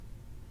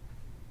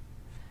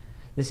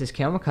This is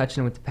Cale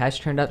McCutcheon with the Patch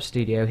Turned Up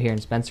studio here in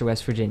Spencer,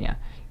 West Virginia.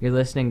 You're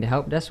listening to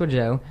Help Desk with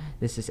Joe.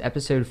 This is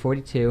episode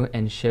 42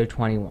 and show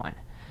 21.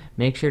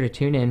 Make sure to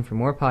tune in for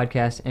more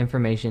podcasts,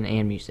 information,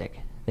 and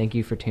music. Thank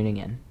you for tuning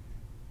in.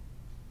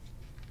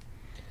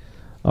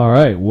 All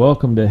right,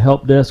 welcome to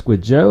Help Desk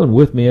with Joe, and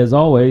with me as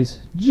always,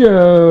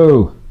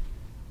 Joe.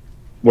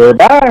 We're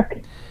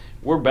back.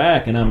 We're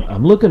back, and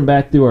I'm looking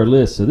back through our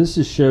list. So this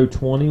is show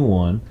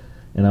 21,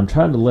 and I'm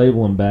trying to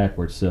label them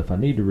backwards. So if I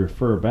need to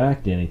refer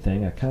back to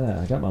anything, I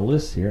got my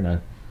list here, and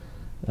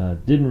I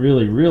didn't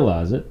really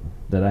realize it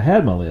that I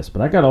had my list,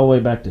 but I got all the way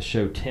back to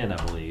show 10,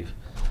 I believe,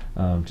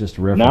 just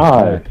to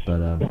reference back.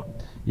 But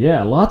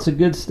yeah, lots of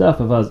good stuff.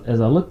 As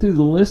I look through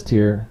the list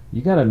here,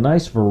 you got a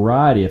nice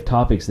variety of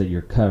topics that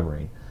you're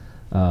covering.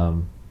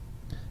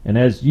 And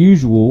as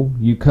usual,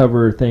 you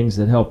cover things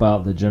that help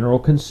out the general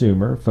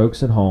consumer,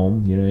 folks at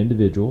home,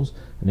 individuals,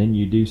 and then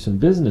you do some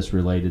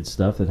business-related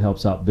stuff that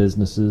helps out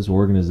businesses,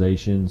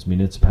 organizations,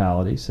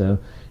 municipalities. So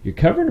you're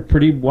covering a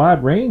pretty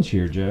wide range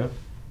here, Joe.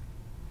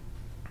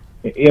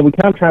 Yeah, we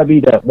kind of try to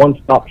be that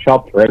one-stop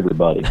shop for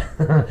everybody.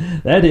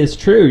 That is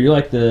true. You're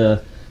like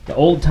the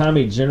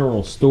old-timey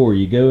general store.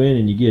 You go in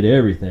and you get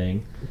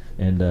everything,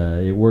 and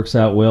it works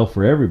out well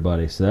for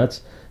everybody. So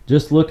that's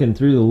just looking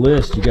through the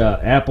list. You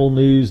got Apple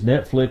News,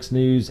 Netflix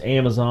News,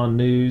 Amazon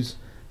News,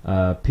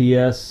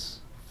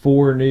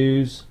 PS4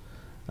 News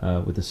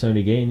with the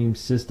Sony gaming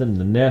system,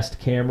 the Nest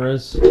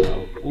cameras.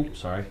 Oops,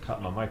 sorry,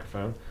 caught my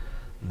microphone.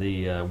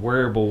 The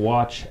wearable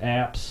watch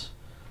apps,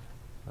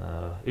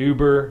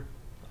 Uber,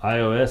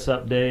 iOS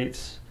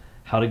updates,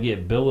 how to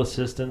get bill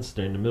assistance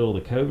during the middle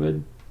of the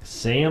COVID,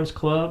 Sam's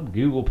Club,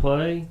 Google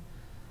Play,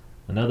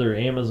 another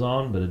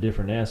Amazon but a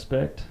different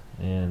aspect,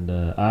 and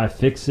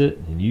iFixit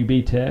and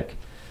UB Tech,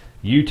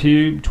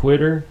 YouTube,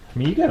 Twitter. I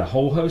mean, you got a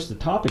whole host of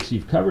topics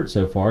you've covered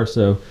so far,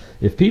 so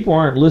if people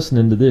aren't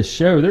listening to this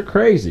show, they're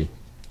crazy.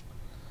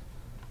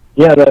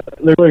 Yeah, they're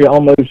literally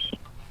almost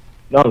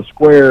not a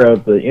square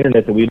of the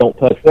internet that we don't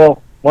touch.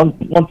 Well, one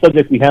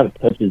subject we haven't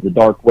touched is the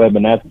dark web,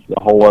 and that's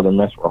a whole other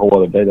mess for a whole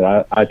other day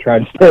that I try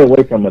to stay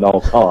away from at all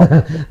costs.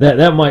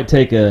 that might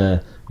take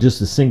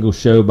just a single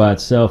show by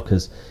itself,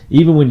 because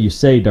even when you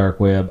say dark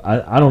web,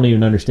 I don't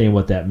even understand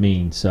what that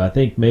means. So I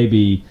think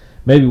maybe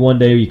one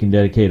day you can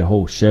dedicate a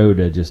whole show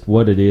to just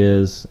what it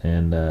is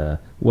and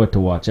what to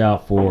watch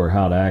out for, or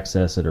how to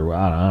access it, or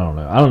I don't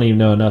know. I don't even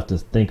know enough to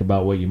think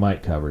about what you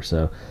might cover.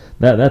 So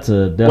that's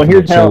a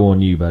definite show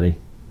on you, buddy.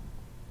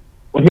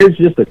 Well, here's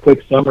just a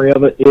quick summary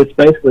of it. It's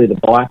basically the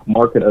black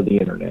market of the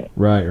internet.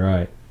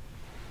 Right.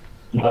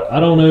 I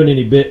don't own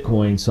any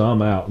Bitcoin, so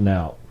I'm out and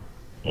out.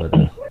 But,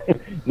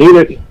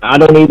 I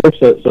don't either,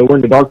 so we're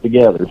in the dark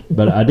together.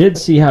 But I did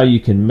see how you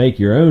can make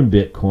your own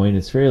Bitcoin.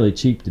 It's fairly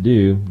cheap to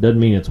do. Doesn't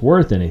mean it's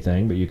worth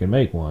anything, but you can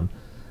make one.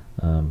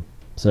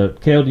 So,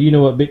 Cale, do you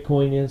know what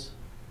Bitcoin is?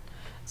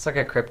 It's like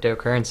a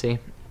cryptocurrency.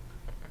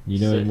 You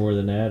know any more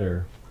than that,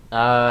 or?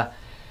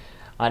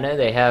 I know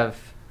they have.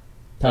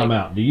 Time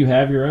out. Do you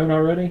have your own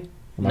already?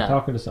 Am No. I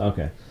talking to?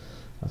 Okay.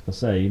 I was gonna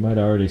say you might have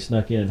already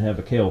snuck in and have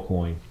a Cale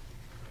coin.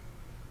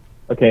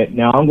 Okay,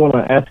 now I'm going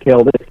to ask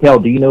Kel this. Kel,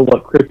 do you know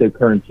what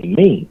cryptocurrency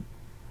means?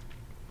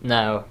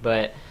 No,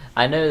 but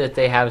I know that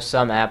they have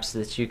some apps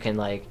that you can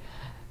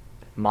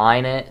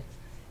mine it,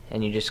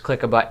 and you just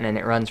click a button and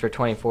it runs for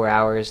 24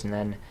 hours, and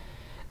then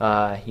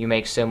you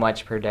make so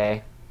much per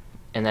day,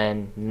 and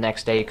then the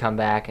next day you come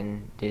back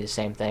and do the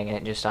same thing, and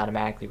it just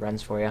automatically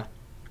runs for you.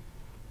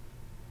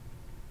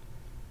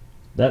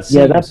 That's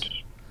Yeah, that's.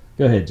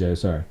 Go ahead, Joe.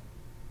 Sorry.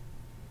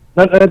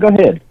 No, go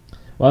ahead.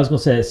 Well, I was going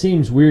to say, it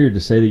seems weird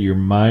to say that you're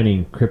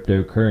mining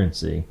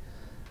cryptocurrency.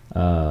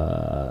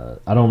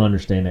 I don't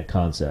understand that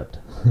concept.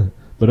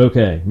 But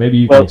okay, maybe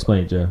you can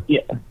explain it, Joe.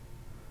 Yeah.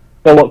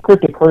 So what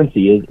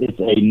cryptocurrency is, it's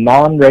a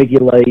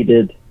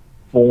non-regulated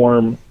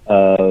form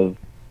of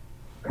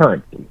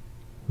currency.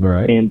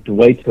 Right. And the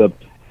way to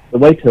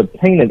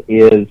obtain it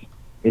is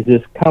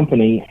this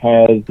company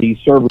has these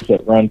servers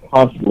that run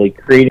constantly,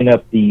 creating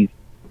up these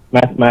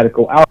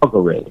mathematical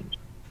algorithms.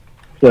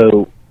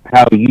 So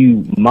how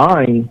you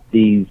mine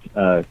these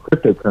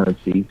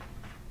cryptocurrencies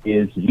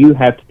is you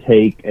have to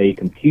take a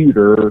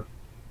computer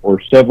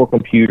or several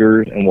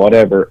computers and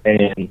whatever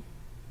and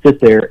sit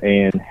there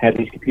and have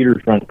these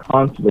computers run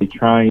constantly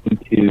trying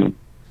to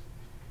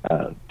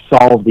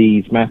solve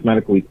these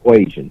mathematical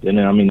equations. And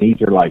I mean,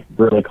 these are like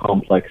really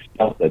complex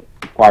stuff that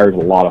requires a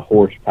lot of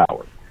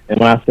horsepower. And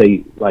when I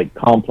say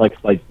complex,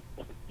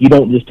 you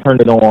don't just turn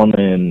it on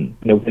and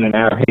within an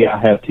hour, hey, I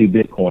have 2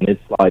 Bitcoin.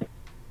 It's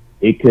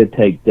it could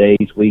take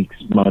days, weeks,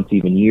 months,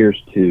 even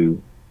years to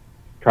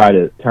try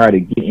to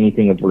get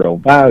anything of real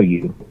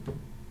value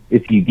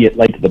if you get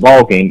late to the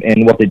ball game.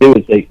 And what they do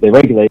is they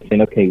regulate,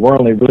 saying, okay, we're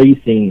only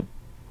releasing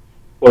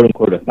quote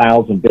unquote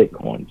 1,000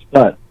 Bitcoins.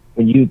 But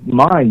when you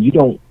mine, you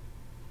don't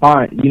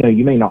find,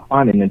 you may not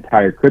find an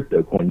entire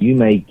crypto coin. You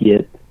may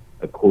get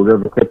a quarter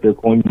of a crypto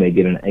coin. You may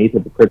get an eighth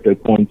of a crypto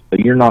coin.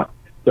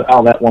 So out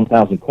of that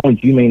 1,000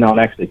 coins, you may not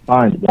actually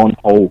find one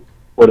whole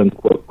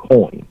quote-unquote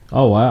coin.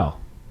 Oh, wow.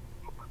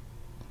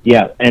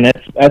 Yeah, and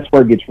that's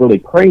where it gets really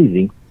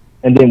crazy.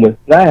 And then with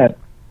that,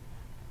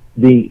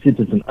 since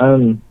it's an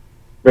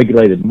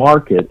unregulated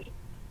market,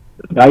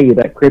 the value of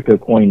that crypto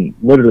coin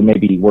literally may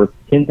be worth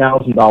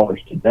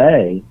 $10,000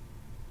 today,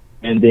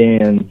 and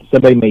then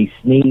somebody may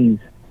sneeze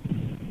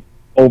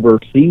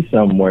overseas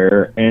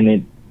somewhere,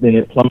 and then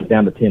it plummets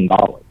down to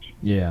 $10.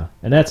 Yeah,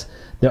 and that's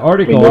the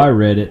article I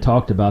read. It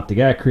talked about the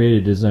guy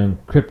created his own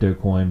crypto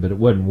coin, but it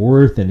wasn't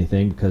worth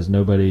anything because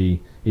it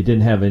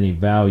didn't have any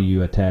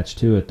value attached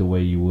to it the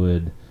way you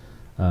would,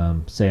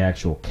 say,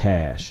 actual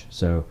cash.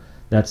 So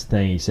that's the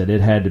thing. He said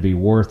it had to be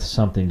worth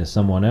something to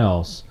someone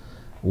else,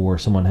 or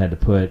someone had to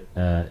put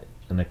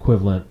an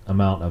equivalent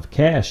amount of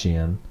cash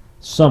in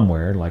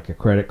somewhere, like a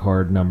credit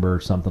card number or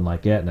something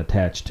like that, and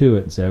attach to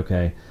it and say,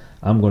 okay,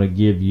 I'm going to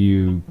give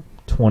you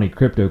 20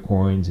 crypto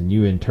coins, and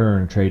you in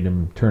turn turn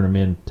them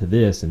into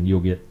this, and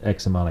you'll get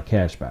X amount of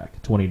cash back,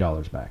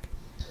 $20 back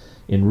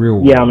in real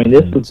world. Yeah, I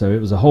mean, so it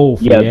was a whole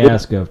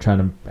fiasco of trying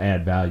to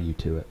add value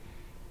to it.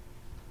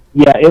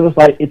 Yeah,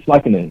 it's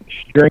like an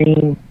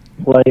extreme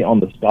play on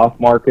the stock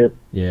market.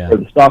 Yeah. For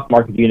the stock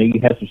market,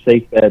 you have some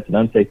safe bets and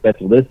unsafe bets.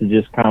 Well, this is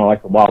just kind of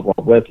like the Wild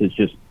Wild West. It's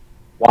just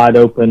wide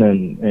open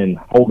and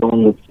hold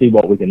on, let's see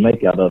what we can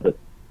make out of it.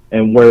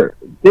 And where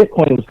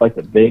Bitcoin was like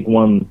the big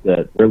one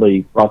that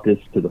really brought this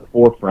to the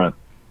forefront,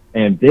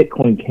 and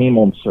Bitcoin came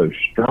on so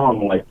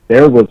strong, like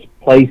there was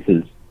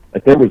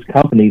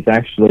companies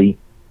actually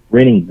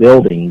renting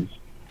buildings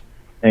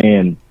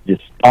and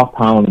just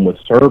stockpiling them with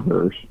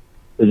servers.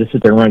 They just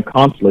sit there and run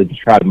constantly to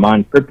try to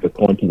mine crypto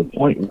coin to the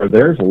point where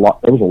there was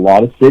a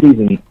lot of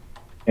cities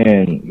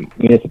and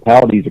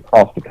municipalities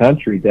across the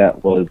country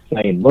that was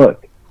saying,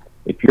 look,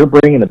 if you're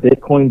bringing a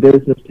Bitcoin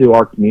business to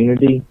our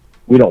community,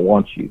 we don't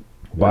want you.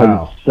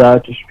 Wow. It's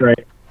such a strain,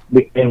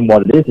 and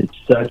what it is, it's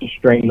such a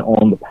strain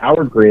on the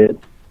power grid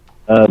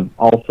of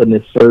all of a sudden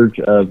this surge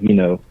of,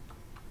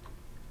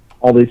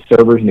 all these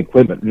servers and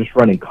equipment just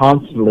running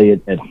constantly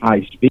at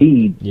high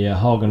speed. Yeah,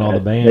 hogging all the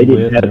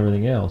bandwidth and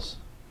everything else.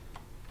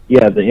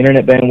 Yeah, the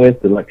internet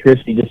bandwidth, the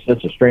electricity, just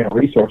such a strain on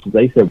resources.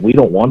 They said, we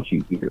don't want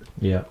you here.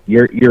 Yeah.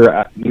 You're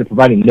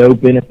providing no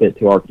benefit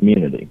to our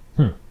community.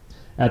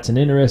 That's an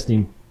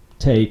interesting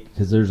take,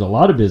 because there's a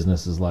lot of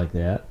businesses like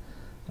that.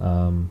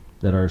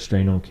 That are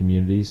strained on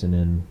communities, and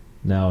then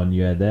now when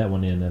you add that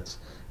one in, that's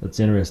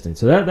interesting.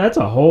 So that's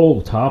a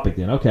whole topic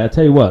then. Okay, I'll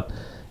tell you what.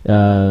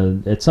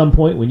 At some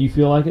point when you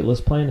feel like it,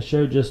 let's plan a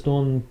show just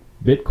on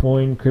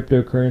Bitcoin,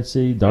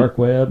 cryptocurrency, dark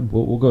web.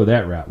 We'll go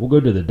that route. We'll go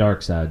to the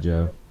dark side,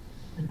 Joe.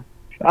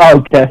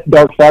 Okay,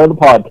 dark side of the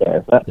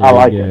podcast. I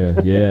like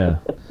it. Yeah.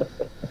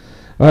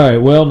 All right,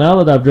 well,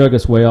 now that I've drug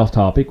us way off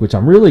topic, which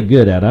I'm really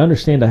good at, I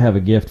understand I have a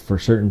gift for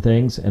certain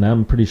things, and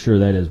I'm pretty sure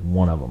that is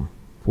one of them,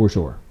 for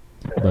sure.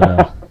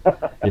 But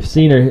if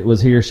Cena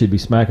was here, she'd be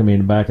smacking me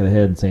in the back of the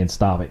head and saying,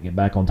 stop it, get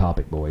back on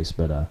topic, boys.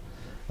 But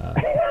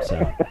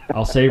so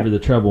I'll save her the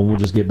trouble, and we'll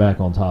just get back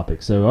on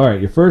topic. So, all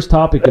right, your first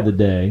topic of the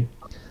day,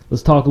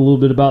 let's talk a little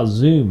bit about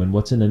Zoom and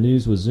what's in the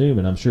news with Zoom.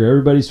 And I'm sure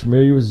everybody's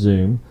familiar with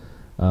Zoom,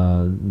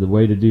 the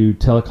way to do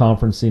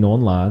teleconferencing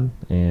online.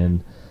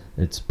 And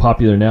it's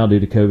popular now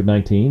due to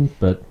COVID-19.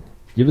 But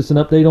give us an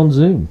update on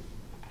Zoom.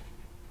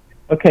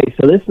 Okay,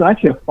 so this is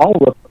actually a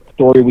follow-up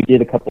story we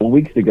did a couple of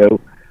weeks ago,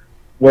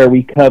 where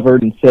we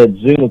covered and said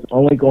Zoom is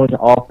only going to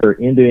offer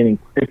end-to-end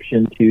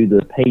encryption to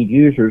the paid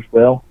users.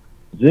 Well,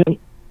 Zoom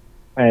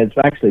has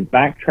actually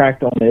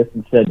backtracked on this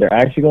and said they're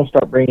actually going to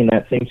start bringing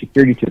that same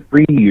security to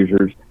free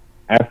users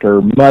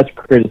after much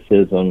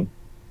criticism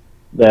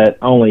that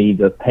only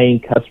the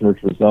paying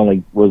customers was the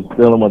only ones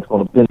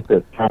going to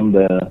benefit from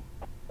the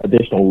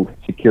additional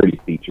security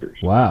features.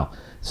 Wow.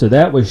 So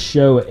that was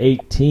show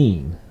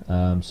 18.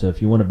 So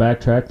if you want to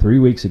backtrack 3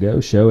 weeks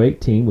ago, show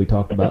 18, we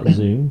talked about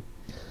Zoom.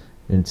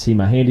 And see,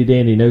 my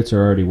handy-dandy notes are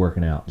already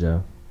working out,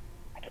 Joe.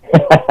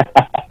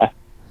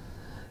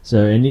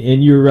 So,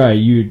 and you're right.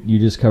 You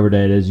just covered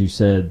that. As you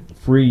said,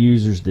 free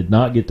users did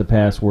not get the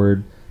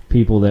password.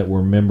 People that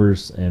were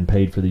members and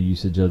paid for the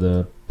usage of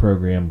the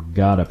program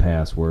got a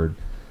password.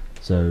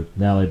 So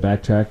now they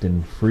backtracked,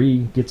 and free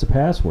gets a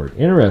password.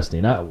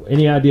 Interesting.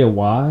 Any idea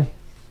why?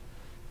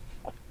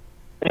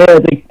 Yeah,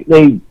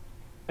 they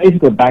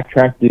basically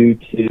backtracked due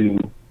to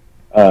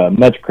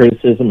much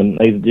criticism, and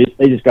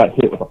they just got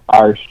hit with a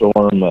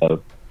firestorm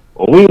of,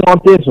 well, we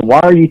want this, and why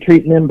are you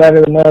treating them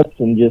better than us?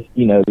 And just,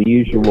 the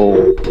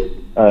usual,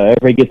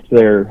 everybody gets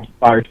their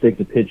fire sticks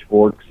and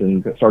pitchforks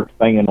and starts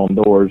banging on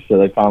doors, so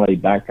they finally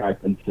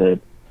backtracked and said,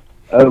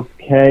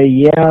 okay,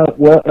 yeah,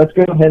 well, let's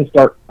go ahead and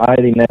start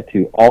adding that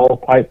to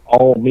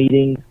all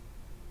meetings.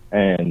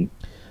 And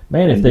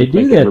man, if they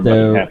do that,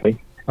 though,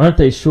 aren't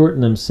they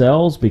shorting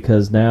themselves,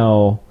 because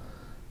now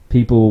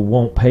people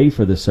won't pay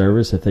for the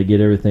service if they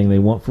get everything they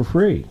want for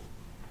free?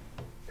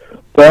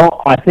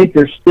 Well, I think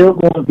there's still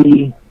going to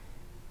be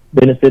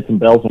benefits and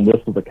bells and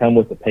whistles that come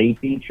with the pay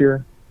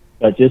feature,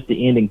 but just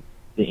the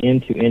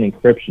end-to-end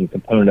encryption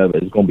component of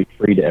it is going to be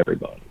free to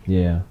everybody.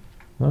 Yeah.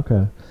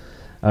 Okay.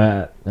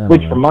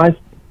 Which from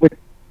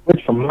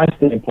my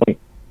standpoint,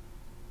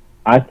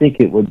 I think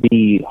it would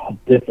be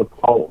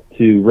difficult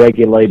to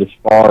regulate as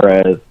far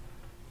as,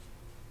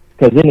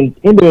 because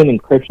end-to-end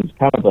encryption is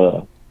kind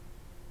of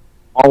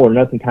all or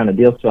nothing kind of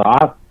deal. So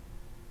I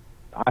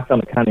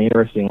found it kind of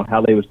interesting on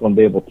how they was going to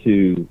be able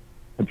to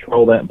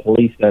control that and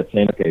police that,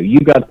 saying, okay, you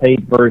got a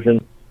paid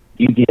version,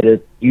 you get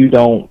it, you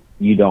don't.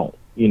 You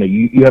know,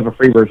 you have a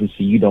free version,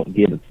 so you don't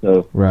get it.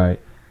 So right.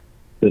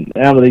 So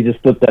now they just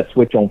flip that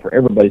switch on for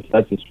everybody. So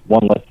that's just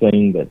one less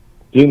thing that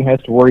Zoom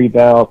has to worry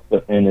about,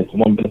 and it's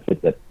one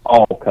benefit that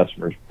all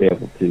customers will be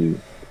able to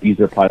use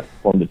their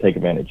platform to take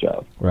advantage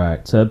of.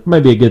 Right. So it may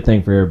be a good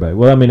thing for everybody.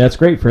 Well, I mean, that's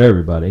great for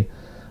everybody.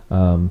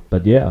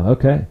 But yeah,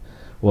 okay.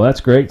 Well,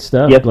 that's great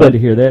stuff. Yes, Glad to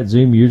hear that.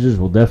 Zoom users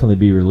will definitely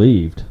be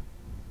relieved.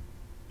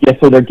 Yeah,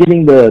 so they're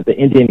getting the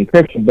end-to-end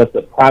encryption, but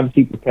the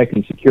privacy,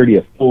 protecting, security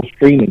of full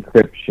stream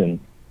encryption,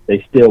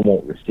 they still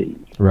won't receive.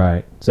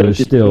 Right. So there's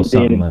still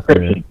something left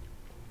there.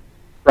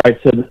 Right.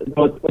 So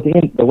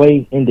the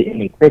way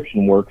end-to-end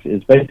encryption works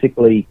is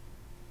basically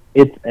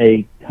it's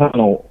a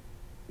tunnel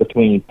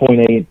between point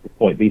A and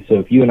point B. So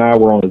if you and I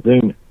were on a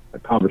Zoom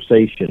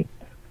conversation,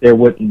 there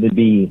wouldn't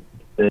be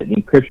the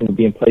encryption would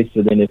be in place.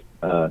 So then if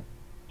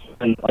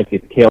like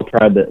if Kale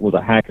was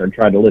a hacker and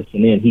tried to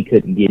listen in, he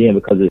couldn't get in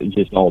because it was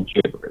just all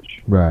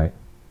gibberish. Right.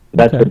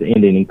 That's where the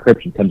end-to-end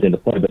encryption comes into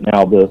play. But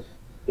now the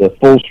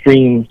full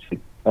stream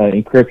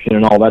encryption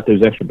and all that,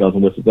 those extra bells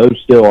and whistles, those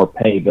still are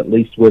paid, but at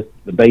least with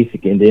the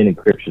basic end-to-end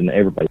encryption,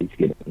 everybody's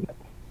getting it.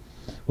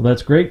 Well,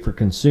 that's great for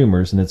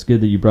consumers, and it's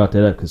good that you brought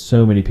that up because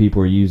so many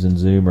people are using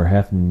Zoom or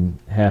having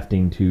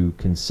to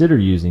consider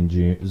using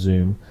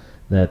Zoom.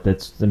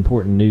 That's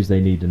important news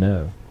they need to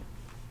know.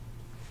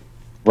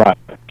 Right.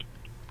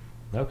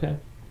 Okay.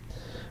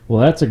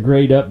 Well, that's a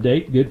great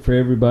update. Good for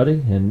everybody.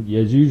 And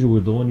as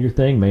usual, doing your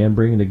thing, man,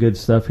 bringing the good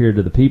stuff here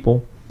to the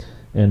people.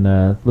 And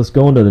let's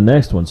go on to the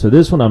next one. So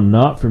this one I'm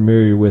not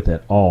familiar with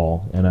at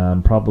all, and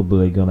I'm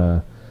probably going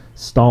to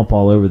stomp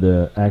all over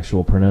the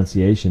actual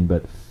pronunciation,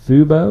 but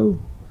Fubo?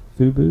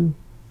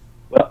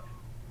 Well,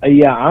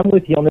 yeah, I'm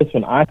with you on this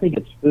one. I think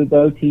it's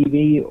Fubo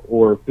TV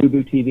or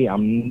Fubo TV.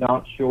 I'm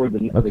not sure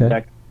the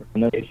exact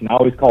pronunciation. I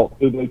always call it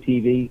Fubo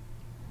TV,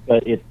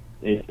 but it's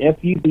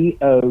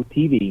Fubo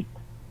TV.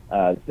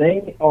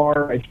 They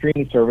are a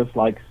streaming service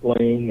like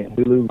Sling and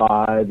Hulu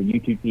Live and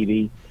YouTube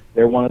TV.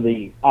 They're one of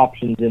the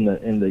options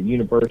in the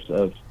universe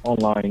of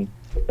online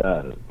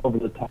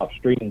over-the-top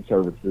streaming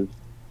services.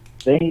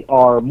 They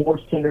are more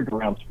centered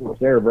around sports.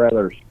 They're a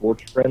rather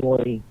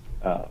sports-friendly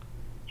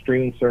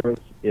streaming service.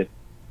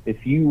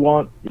 If you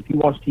watch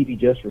TV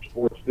just for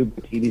sports,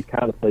 Fubo TV is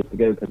kind of the place to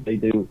go because they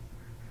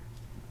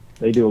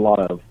do a lot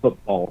of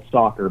football,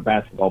 soccer,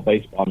 basketball,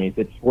 baseball. I mean, if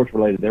it's sports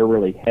related, they're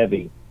really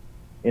heavy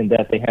in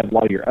that they have a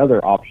lot of your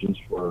other options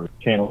for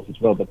channels as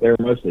well, but they're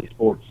mostly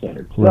sports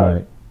centered.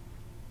 Right.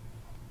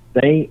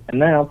 They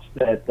announced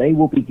that they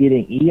will be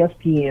getting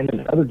ESPN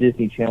and other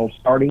Disney channels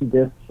starting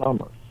this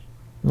summer.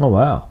 Oh,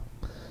 wow.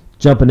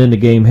 Jumping in the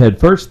game head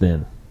first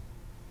then.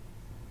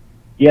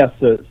 Yeah,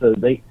 so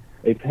they've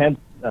had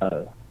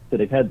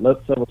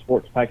several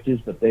sports packages,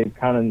 but they've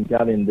kind of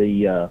got in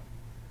the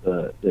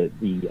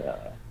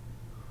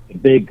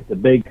big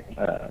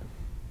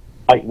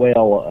white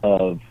whale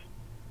of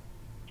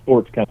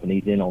sports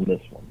companies in on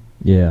this one.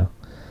 Yeah.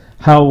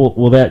 How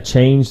will that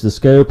change the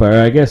scope? Or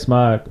I guess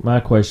my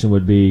question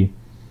would be,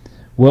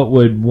 what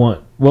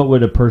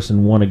would a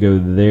person want to go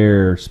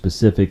there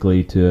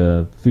specifically to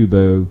a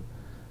Fubo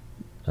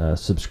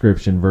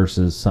subscription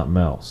versus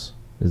something else?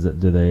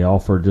 Do they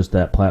offer just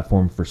that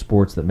platform for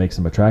sports that makes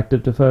them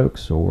attractive to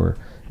folks, or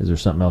is there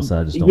something else that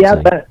I just don't see?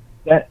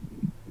 Yeah,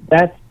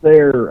 that's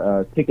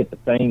their ticket to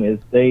fame, is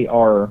they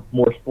are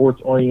more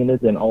sports oriented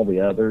than all the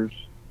others,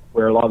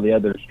 where a lot of the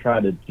others try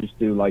to just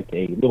do like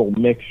a little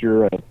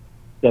mixture of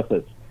stuff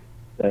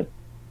that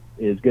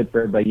is good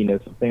for everybody, you know,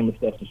 some family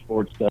stuff, some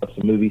sports stuff,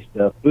 some movie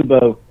stuff.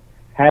 Fubo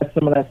has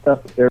some of that stuff,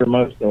 but they're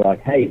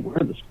like, hey, we're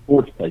the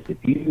sports place. If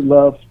you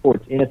love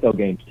sports, NFL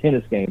games,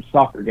 tennis games,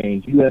 soccer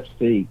games,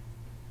 UFC,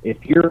 if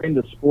you're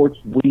into sports,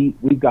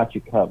 we've got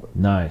you covered.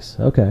 Nice.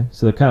 Okay.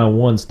 So they're kind of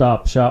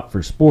one-stop shop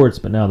for sports,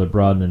 but now they're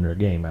broadening their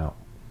game out.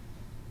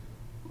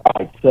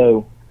 Right.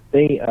 So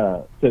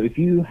so if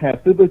you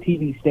have Fubo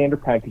TV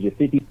standard package at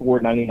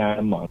 $54.99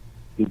 a month,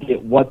 you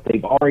get what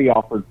they've already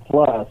offered,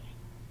 plus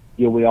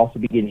you'll also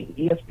be getting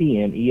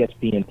ESPN,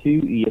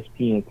 ESPN2,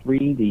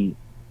 ESPN3, the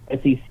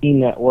SEC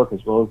network,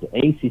 as well as the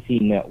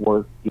ACC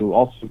network. You'll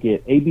also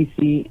get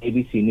ABC,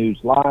 ABC News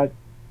Live,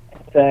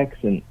 FX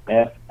and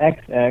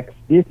FXX,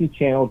 Disney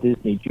Channel,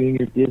 Disney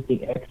Junior,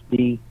 Disney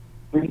XD,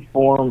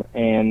 Freeform,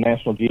 and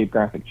National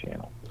Geographic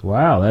Channel.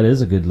 Wow, that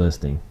is a good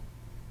listing.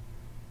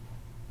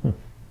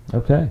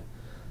 Okay.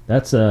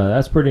 That's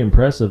pretty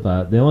impressive.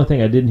 The only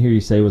thing I didn't hear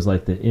you say was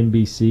like the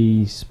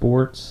NBC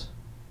Sports.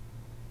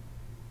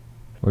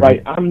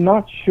 Right, I'm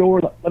not sure.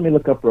 Let me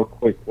look up real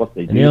quick what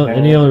they do.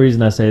 And the only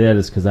reason I say that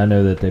is because I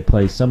know that they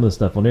play some of the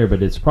stuff on there,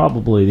 but it's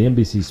probably the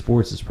NBC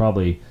Sports is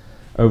probably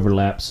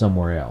overlapped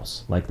somewhere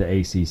else, like the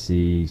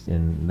ACC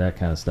and that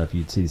kind of stuff.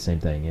 You'd see the same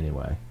thing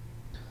anyway.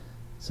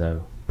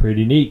 So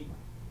pretty neat.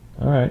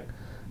 All right,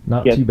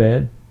 not too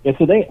bad. Yeah,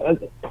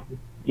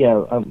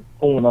 so I'm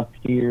pulling up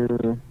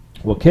here.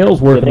 Well,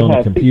 Kale's working on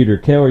the computer.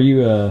 Kale, are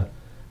you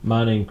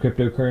mining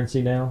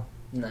cryptocurrency now?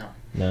 No.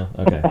 No?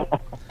 Okay.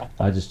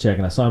 I was just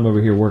checking. I saw him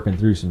over here working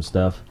through some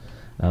stuff.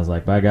 I was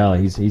like, by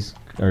golly, he's.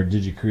 Or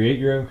did you create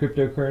your own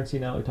cryptocurrency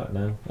now? We talk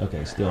no.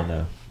 Okay, still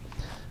no.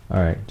 All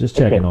right, just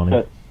checking on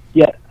him.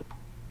 Yeah.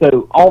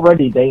 So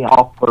already they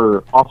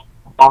offer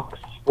Fox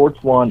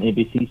Sports 1,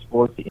 NBC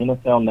Sports, the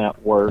NFL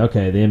Network.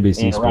 Okay, the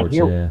NBC Sports,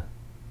 here, yeah.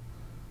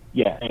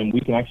 Yeah, and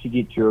we can actually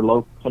get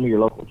some of your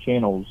local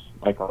channels,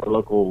 like our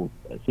local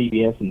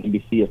CBS and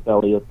NBC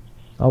affiliates.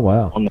 Oh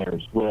wow. On there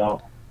as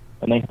well,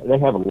 and they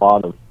have a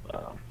lot of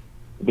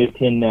the Big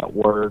Ten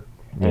Network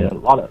and a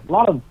lot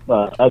of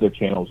other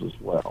channels as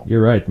well.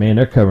 You're right, man.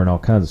 They're covering all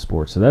kinds of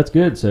sports, so that's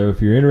good. So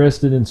if you're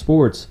interested in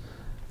sports,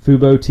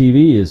 Fubo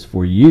TV is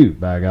for you,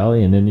 by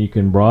golly, and then you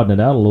can broaden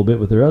it out a little bit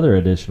with their other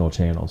additional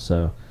channels.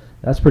 So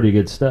that's pretty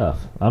good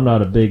stuff. I'm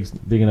not a big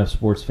enough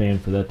sports fan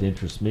for that to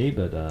interest me,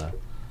 but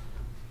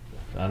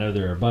I know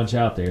there are a bunch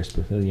out there.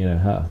 You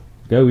know,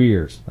 go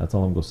Ears. That's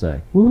all I'm gonna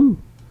say. Woo!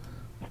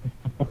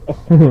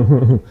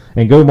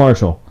 And go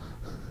Marshall.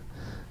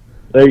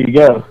 There you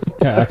go.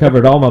 I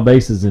covered all my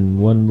bases in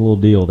one little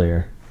deal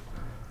there.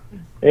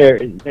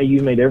 There,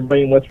 you made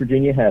everybody in West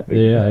Virginia happy.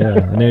 Yeah.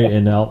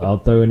 And I'll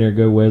throw in there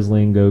go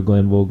Wesleyan, go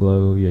Glenville,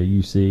 go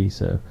UC.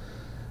 So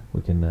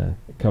we can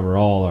cover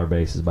all our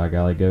bases. By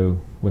golly, go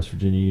West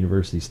Virginia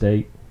University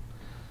State.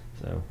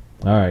 So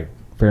all right,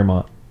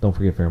 Fairmont. Don't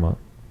forget Fairmont,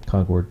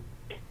 Concord.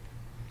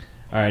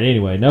 All right.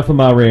 Anyway, enough of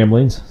my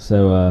ramblings.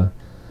 So.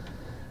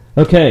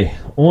 Okay,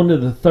 on to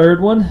the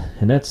third one,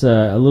 and that's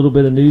a little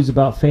bit of news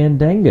about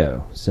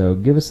Fandango. So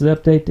give us an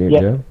update there,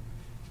 Joe.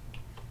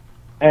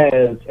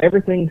 As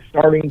everything's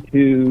starting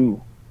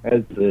to,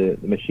 as the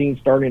machine's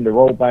starting to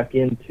roll back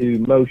into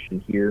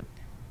motion here,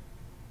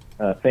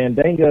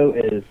 Fandango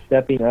is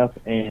stepping up,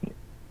 and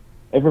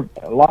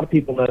a lot of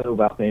people know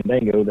about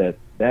Fandango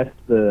that's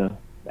the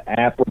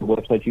app or the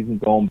website you can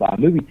go and buy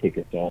movie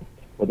tickets on.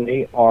 Well,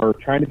 they are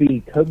trying to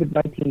be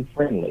COVID-19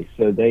 friendly,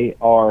 so they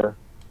are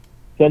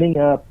setting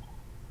up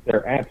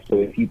their app so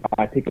if you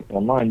buy tickets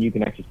online, you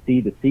can actually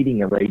see the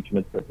seating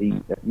arrangements that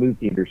movie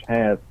theaters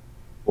have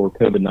for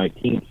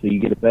COVID-19, so you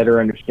get a better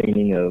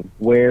understanding of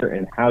where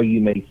and how you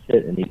may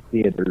sit in these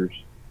theaters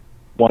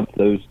once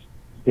those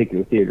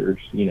particular theaters,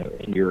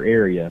 in your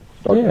area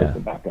start to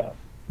open back up.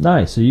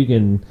 Nice. So you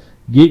can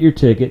get your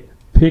ticket,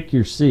 pick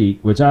your seat,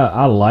 which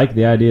I like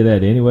the idea of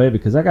that anyway,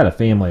 because I got a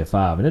family of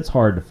 5, and it's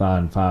hard to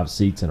find 5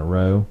 seats in a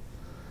row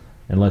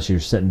unless you're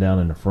sitting down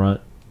in the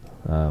front.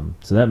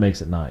 So that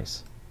makes it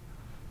nice.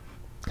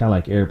 Kind of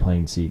like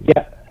airplane seating.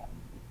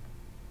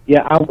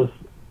 Yeah. I was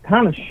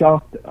kind of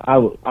shocked.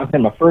 I had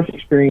my first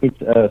experience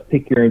of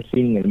pick your own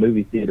seating in a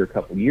movie theater a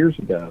couple years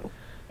ago.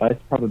 It's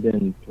probably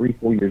been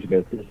 3-4 years ago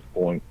at this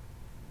point.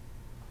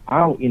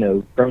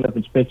 Growing up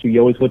in Spencer, you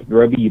always went to the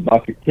Roby. You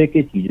bought your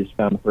ticket. You just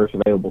found the first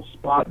available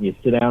spot, and you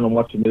sit down and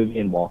watch a movie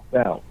and walked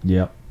out.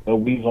 Yep. Well,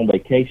 we was on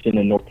vacation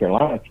in North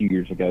Carolina a few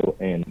years ago,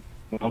 and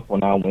my uncle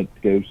and I went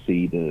to go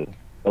see the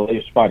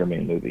latest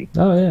Spider-Man movie.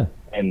 Oh yeah.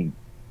 And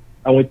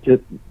I went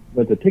to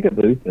the ticket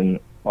booth and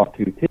bought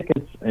 2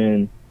 tickets,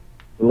 and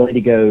the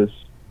lady goes,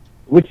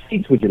 "Which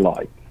seats would you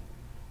like?"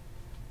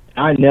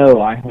 I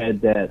know I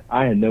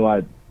had no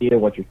idea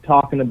what you're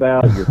talking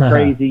about. You're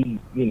crazy.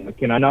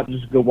 Can I not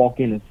just go walk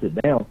in and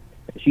sit down?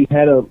 And she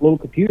had a little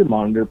computer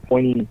monitor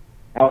pointing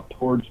out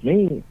towards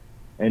me,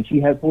 and she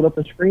had pulled up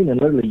a screen,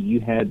 and literally you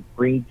had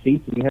green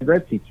seats and you had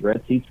red seats. The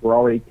red seats were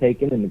already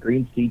taken, and the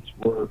green seats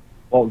were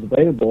what was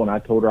available, and I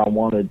told her I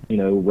wanted,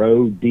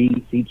 row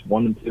D, seats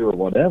 1 and 2 or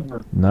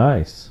whatever.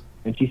 Nice.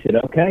 And she said,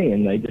 okay,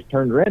 and they just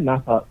turned red, and I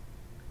thought,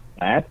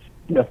 that's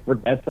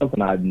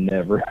something I've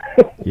never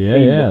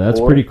Yeah,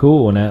 that's pretty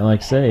cool. And that, like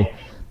I say,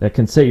 that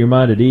can set your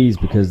mind at ease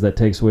because that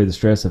takes away the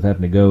stress of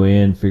having to go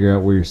in, figure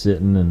out where you're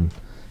sitting,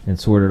 and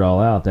sort it all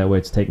out. That way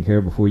it's taken care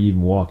of before you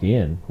even walk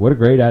in. What a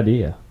great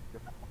idea.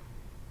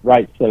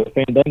 Right, so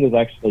Fandango is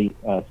actually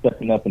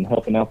stepping up and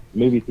helping out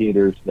movie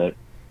theaters that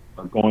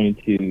are going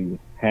to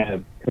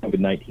have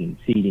COVID-19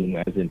 seating,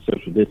 as in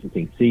social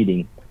distancing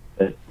seating,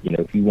 that,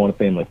 if you want a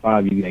family of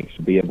 5, you can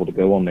actually be able to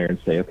go on there and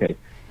say, okay,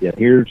 yeah,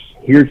 here's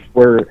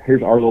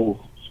our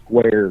little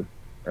square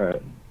where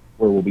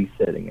we'll be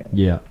sitting at.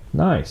 Yeah,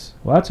 nice.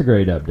 Well, that's a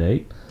great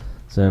update.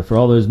 So for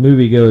all those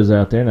moviegoers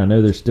out there, and I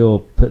know they're still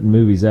putting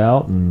movies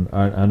out, and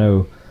I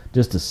know,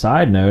 just a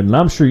side note, and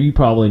I'm sure you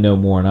probably know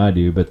more than I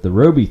do, but the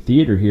Roby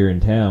Theater here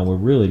in town, we're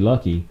really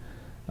lucky.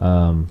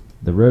 The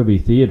Roby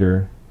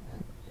Theater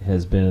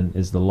is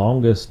the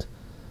longest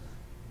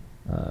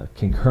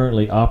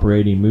concurrently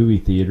operating movie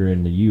theater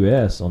in the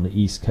U.S. on the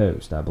East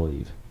Coast, I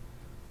believe.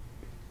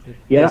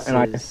 Yeah, and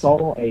I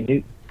saw a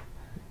new.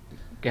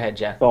 Go ahead,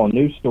 Jeff. Saw a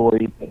news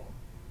story.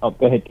 Oh,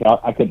 go ahead, Cal.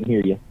 I couldn't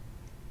hear you.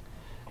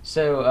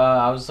 So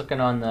I was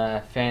looking on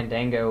the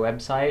Fandango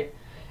website,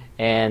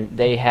 and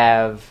they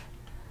have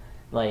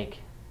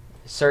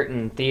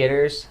certain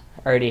theaters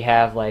already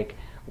have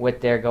what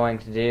they're going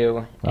to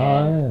do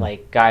and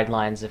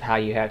guidelines of how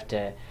you have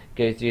to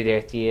go through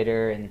their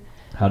theater and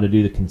how to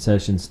do the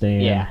concession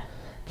stand. Yeah.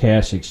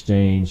 Cash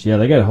exchange. Yeah,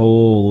 they got a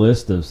whole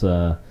list of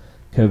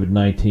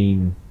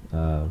COVID-19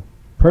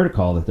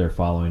 protocol that they're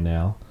following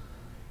now.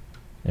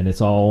 and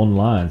it's all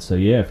online. So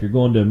yeah, if you're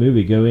going to a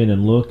movie, go in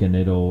and look, and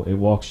it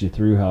walks you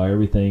through how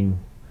everything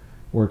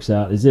works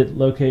out. Is it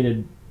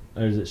located,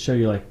 or does it show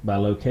you like by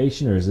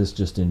location, or is this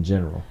just in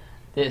general?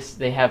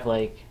 They have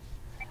like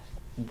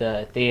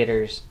the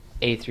theaters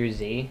A through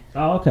Z.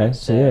 Oh, okay.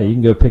 So yeah, you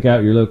can go pick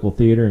out your local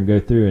theater and go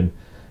through, and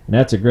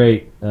that's a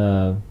great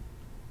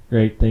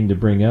thing to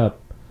bring up,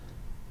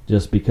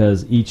 just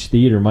because each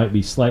theater might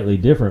be slightly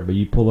different, but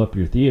you pull up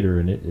your theater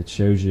and it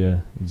shows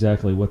you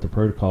exactly what the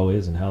protocol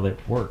is and how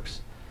that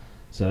works.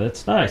 So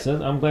that's nice.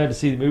 I'm glad to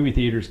see the movie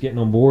theaters getting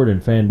on board,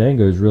 and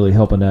Fandango is really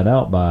helping that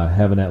out by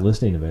having that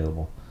listing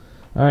available.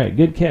 All right,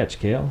 good catch,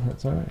 Cale.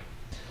 That's all right.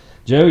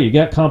 Joe, you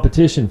got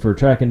competition for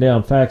tracking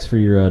down facts for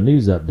your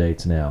news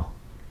updates now.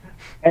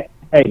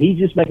 Hey, he's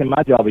just making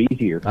my job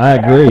easier. I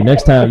agree.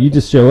 Next time, you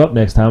just show up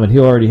next time, and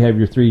he'll already have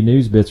your 3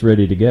 news bits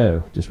ready to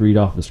go. Just read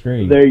off the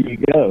screen. There you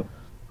go.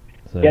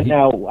 So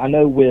now I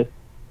know with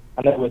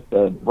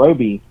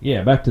Roby.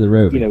 Yeah, back to the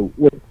Roby.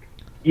 With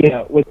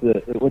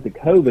the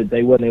COVID,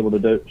 they wasn't able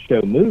to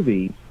show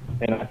movies,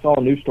 and I saw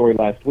a news story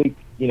last week.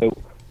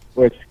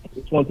 Where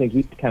it's one of the things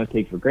we kind of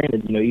take for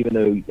granted. Even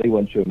though they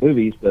wouldn't show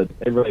movies, but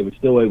everybody was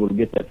still able to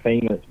get that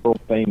world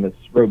famous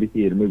Roby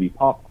Theater movie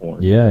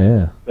popcorn.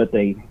 Yeah. But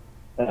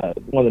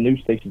one of the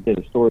news stations did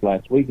a story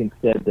last week and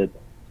said that,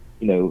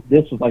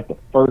 this was like the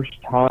first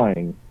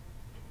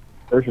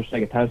or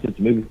second time since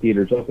the movie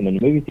theaters opened, and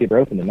the movie theater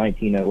opened in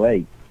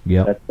 1908,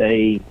 that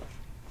they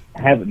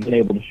haven't been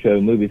able to show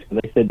movies, because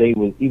they said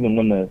even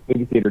when the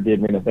movie theater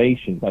did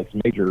renovations, like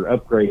some major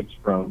upgrades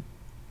from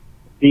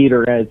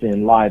theater as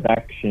in live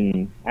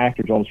action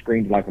actors on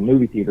screen to like a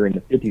movie theater in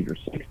the 50s or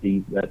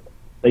 60s, that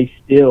they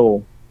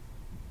still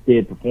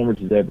did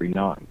performances every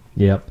night.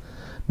 Yep.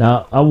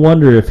 Now, I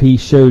wonder if he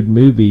showed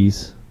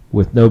movies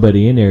with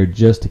nobody in there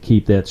just to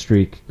keep that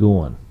streak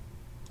going.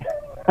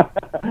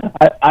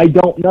 I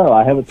don't know.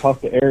 I haven't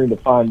talked to Aaron to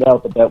find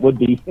out, but that would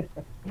be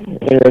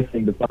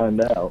interesting to find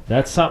out.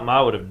 That's something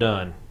I would have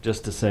done,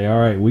 just to say, all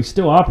right, we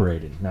still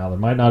operated. Now, there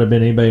might not have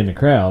been anybody in the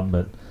crowd,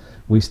 but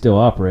we still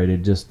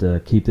operated just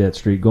to keep that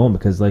streak going,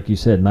 because like you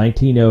said,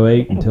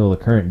 1908 until the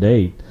current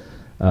date,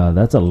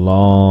 that's a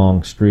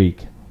long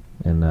streak.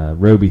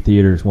 And Roby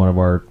Theater is one of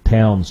our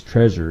town's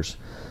treasures.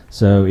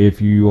 So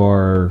if you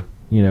are,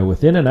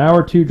 within an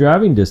hour or two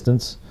driving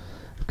distance,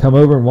 come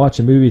over and watch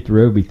a movie at the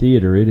Roby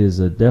Theater. It is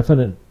a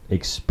definite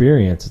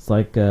experience. It's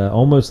like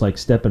almost like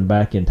stepping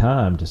back in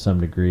time to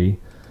some degree.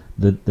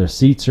 The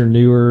seats are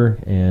newer,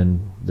 and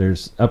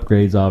there's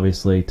upgrades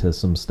obviously to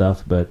some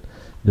stuff, but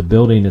the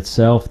building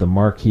itself, the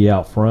marquee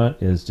out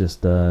front, is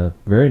just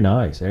very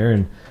nice.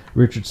 Aaron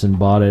Richardson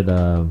bought it.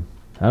 I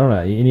don't know.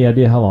 Any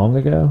idea how long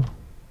ago?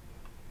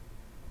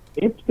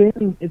 It's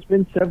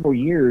been several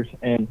years,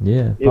 and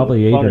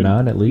probably 8 or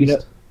 9 at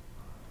least.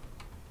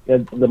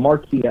 The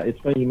marquee. It's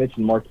funny you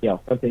mentioned marquee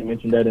out front. They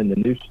mentioned that in the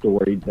news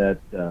story that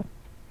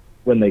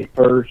when they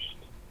first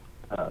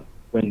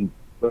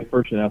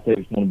announced they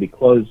was going to be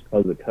closed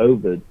because of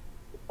COVID,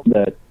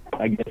 that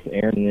I guess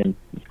Aaron then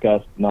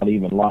discussed not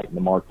even lighting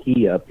the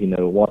marquee up.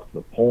 What's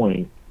the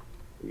point?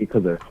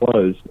 Because they're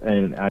closed,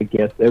 and I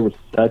guess there was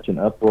such an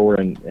uproar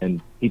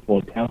and people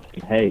in town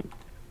saying, "Hey,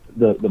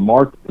 the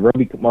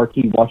Roby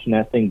marquee, watching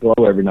that thing glow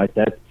every night.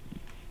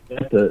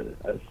 That's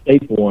a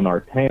staple in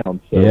our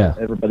town." So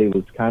everybody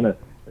was kind of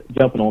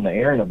jumping on the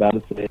Aaron about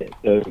it.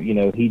 So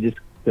he just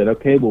said,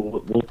 "Okay,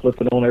 we'll flip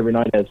it on every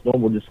night as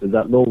normal, just because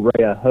that little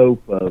ray of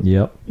hope of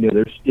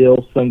there's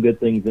still some good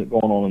things that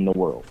going on in the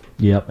world."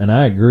 Yep, and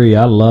I agree.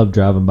 I love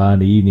driving by in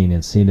the evening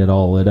and seeing it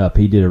all lit up.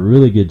 He did a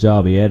really good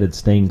job. He added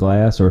stained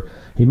glass, or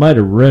he might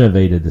have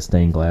renovated the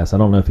stained glass. I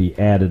don't know if he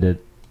added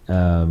it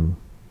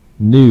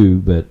new,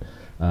 but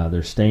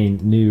there's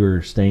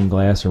newer stained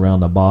glass around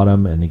the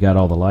bottom, and he got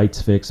all the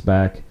lights fixed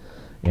back.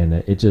 And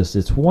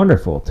it's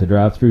wonderful to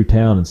drive through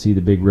town and see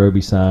the big Roby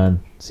sign,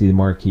 see the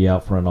marquee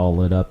out front all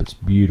lit up. It's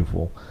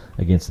beautiful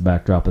against the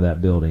backdrop of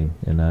that building.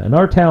 And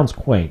our town's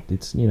quaint.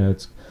 It's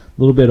it's a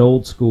little bit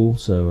old school.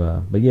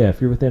 So, but yeah,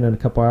 if you're within a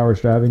couple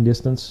hours driving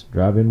distance,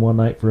 drive in one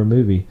night for a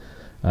movie.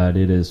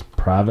 It is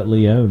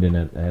privately owned, and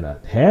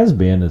it has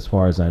been, as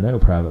far as I know,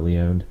 privately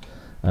owned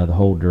the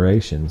whole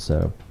duration.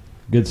 So,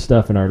 good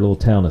stuff in our little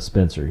town of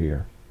Spencer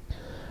here.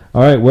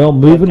 All right, well,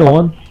 moving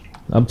on.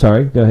 I'm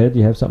sorry. Go ahead. Do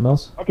you have something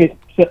else? Okay.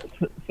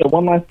 So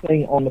one last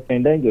thing on the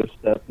Fandango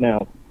stuff.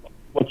 Now,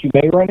 what you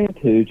may run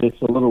into,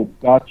 just a little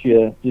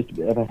gotcha, just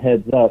of a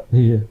heads up.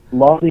 Yeah. A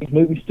lot of these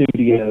movie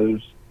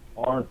studios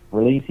aren't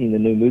releasing the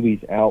new movies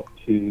out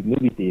to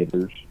movie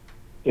theaters,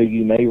 so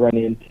you may run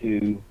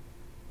into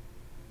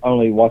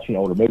only watching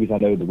older movies. I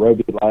know the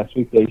Roby last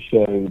week they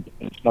showed,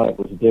 each night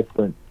was a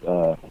different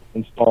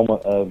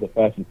installment of the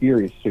Fast and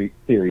Furious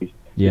series.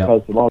 Yeah.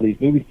 Because a lot of these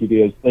movie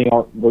studios, they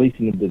aren't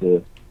releasing them to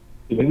the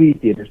movie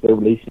theaters, they're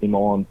releasing them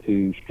on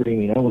to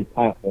streaming-only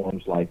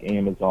platforms like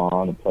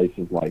Amazon and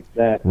places like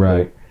that.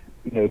 Right.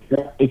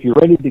 So, if you're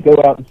ready to go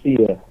out and see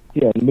a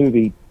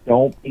movie,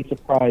 don't be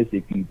surprised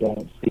if you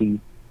don't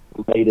see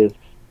the latest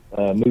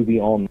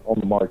movie on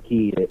the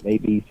marquee. It may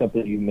be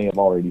something you may have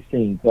already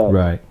seen. But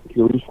right. if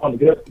you're just wanting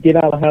to get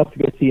out of the house to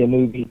go see a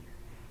movie,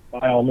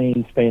 by all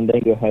means,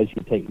 Fandango has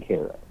you taken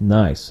care of.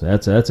 Nice.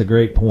 That's a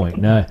great point.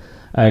 Now,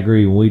 I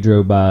agree. When we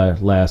drove by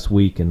last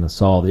week and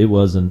saw it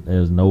was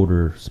an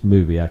older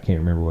movie. I can't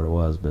remember what it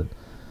was, but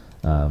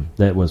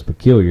that was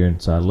peculiar,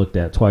 and so I looked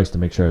at it twice to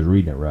make sure I was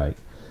reading it right,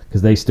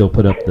 because they still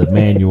put up the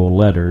manual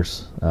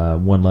letters,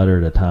 one letter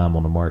at a time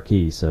on the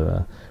marquee.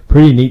 So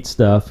pretty neat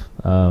stuff.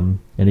 And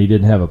he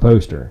didn't have a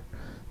poster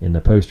in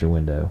the poster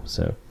window.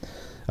 So,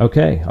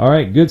 okay, all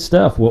right, good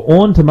stuff. Well,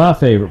 on to my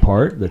favorite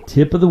part, the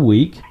tip of the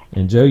week.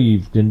 And Joe,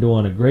 you've been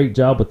doing a great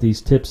job with these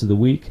tips of the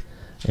week,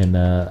 and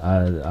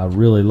I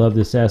really love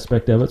this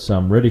aspect of it. So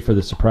I'm ready for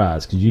the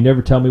surprise, because you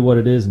never tell me what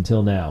it is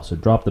until now. So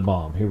drop the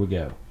bomb. Here we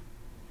go.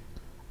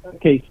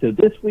 Okay, so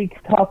this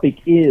week's topic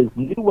is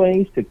new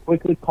ways to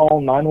quickly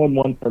call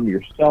 911 from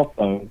your cell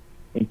phone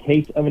in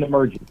case of an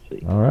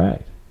emergency. All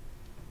right.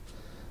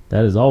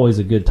 That is always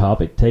a good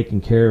topic,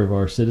 taking care of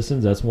our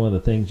citizens. That's one of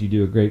the things you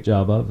do a great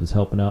job of, is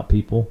helping out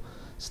people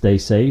stay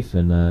safe.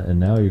 And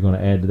now you're going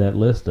to add to that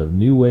list of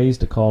new ways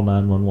to call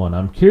 911.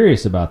 I'm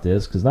curious about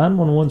this, because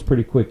 911 is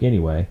pretty quick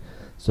anyway.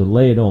 So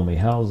lay it on me.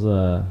 How's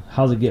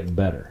it getting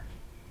better?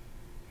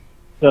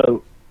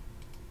 So,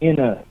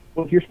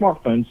 with your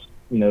smartphones,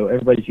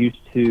 everybody's used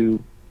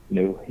to,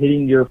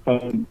 hitting your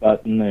phone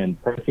button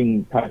and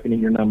typing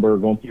in your number,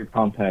 going through your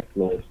contact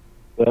list.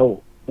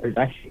 Well, there's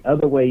actually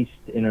other ways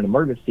in an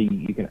emergency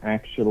you can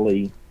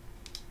actually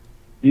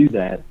do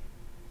that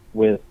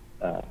with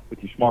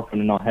your smartphone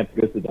and not have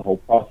to go through the whole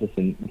process.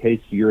 In case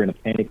you're in a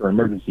panic or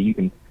emergency, you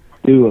can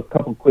do a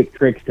couple quick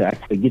tricks to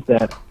actually get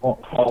that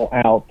call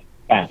out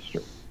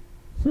faster.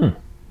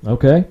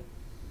 Okay.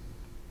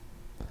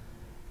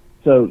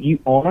 So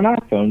on an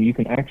iPhone, you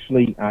can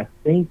actually, I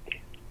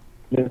think,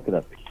 look it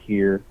up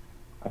here.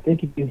 I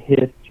think if you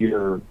hit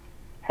your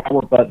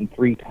power button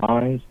 3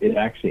 times, it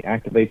actually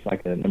activates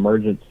like an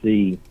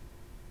emergency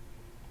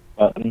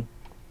button.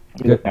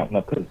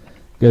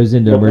 Goes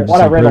into emergency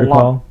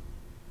protocol?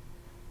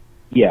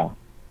 Yeah.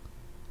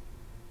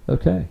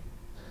 Okay.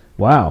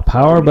 Wow.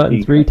 Power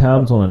button 3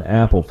 times on an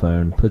Apple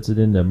phone puts it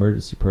into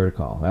emergency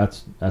protocol.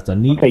 That's a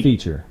neat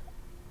feature.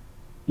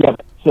 Yeah.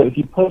 So if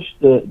you push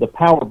the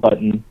power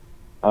button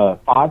 5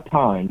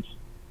 times,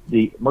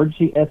 the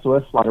emergency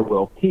SOS slider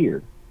will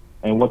appear.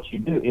 And what you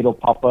do, it'll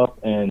pop up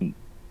and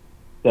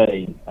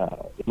say,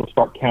 it'll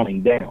start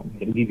counting down.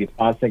 It'll give you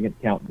a 5-second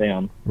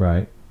countdown.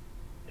 Right.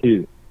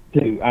 So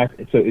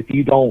if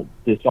you don't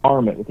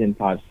disarm it within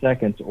 5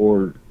 seconds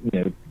or,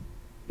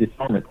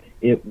 disarm it,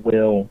 it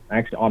will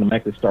actually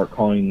automatically start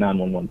calling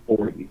 911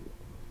 for you.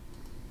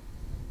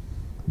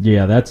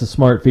 Yeah, that's a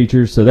smart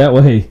feature. So that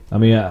way, I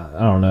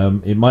don't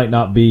know, it might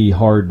not be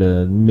hard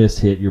to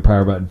hit your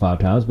power button 5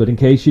 times, but in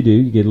case you do,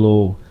 you get a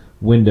little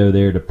window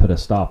there to put a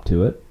stop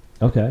to it.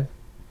 Okay.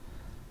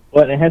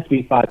 Well, it has to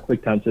be 5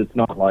 quick times, so it's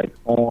not like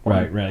on.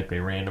 Right, radically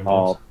random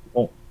ones.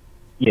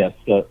 Yes.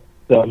 So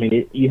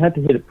you have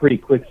to hit it pretty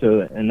quick.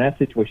 So in that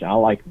situation, I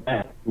like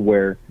that,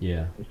 where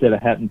instead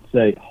of having to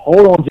say,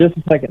 hold on just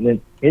a second,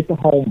 then hit the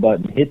home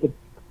button, hit the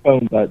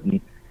phone button,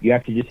 you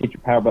actually just hit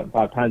your power button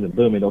 5 times, and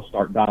boom, it'll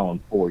start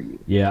dialing for you.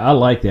 Yeah, I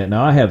like that.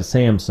 Now, I have a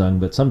Samsung,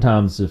 but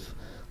sometimes if,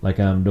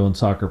 like, I'm doing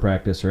soccer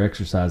practice or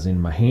exercising,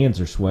 my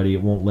hands are sweaty,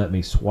 it won't let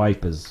me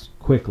swipe as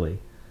quickly,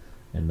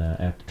 and I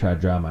have to try to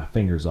dry my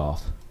fingers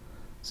off.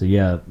 So,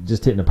 yeah,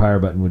 just hitting the power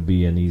button would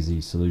be an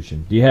easy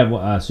solution. Do you have?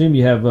 I assume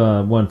you have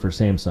one for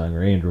Samsung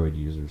or Android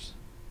users.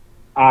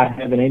 I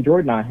have an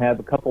Android, and I have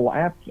a couple of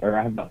apps, or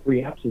I have about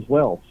 3 apps as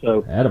well.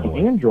 So,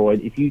 on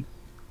Android, if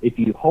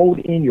you hold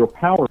in your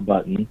power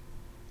button,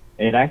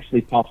 it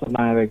actually pops up, and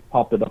I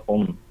popped it up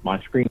on my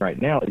screen right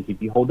now, is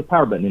if you hold the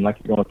power button, and like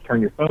you're going to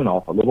turn your phone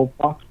off, a little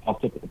box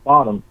pops up at the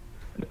bottom,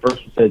 and the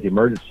first one says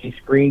emergency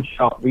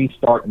screenshot,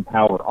 restart, and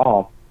power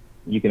off.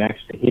 You can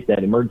actually hit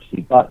that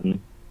emergency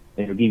button,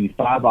 and it'll give you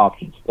 5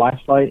 options: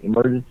 flashlight,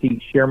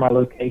 emergency, share my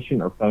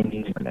location, or phone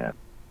and internet.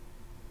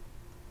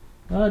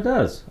 It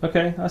does.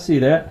 Okay, I see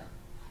that.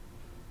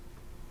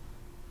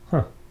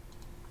 Huh.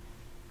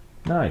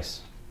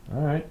 Nice.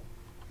 All right.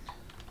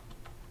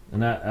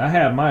 And I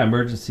have my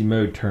emergency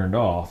mode turned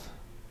off.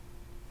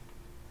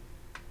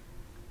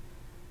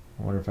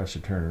 I wonder if I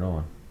should turn it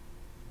on.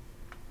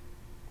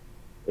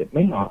 It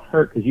may not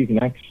hurt, because you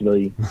can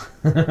actually...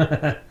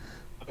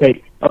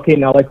 Okay.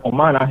 Now, like on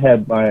mine, I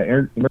have my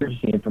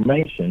emergency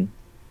information,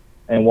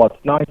 and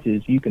what's nice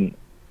is you can...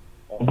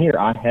 On here,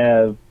 I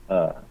have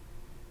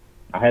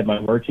my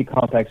emergency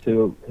contacts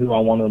who I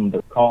want them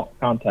to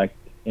contact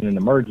in an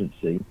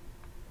emergency,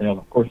 and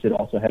of course, it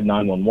also had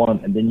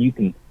 911, and then you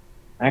can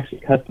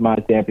actually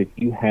customize the app if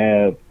you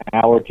have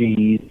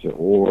allergies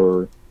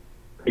or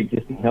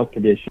pre-existing health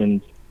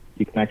conditions.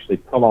 You can actually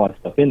put all that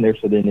stuff in there,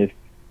 so then if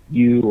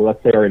you,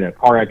 let's say, are in a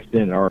car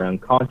accident or are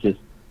unconscious,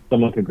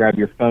 someone could grab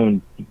your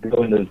phone,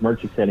 go into those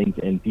emergency settings,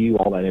 and view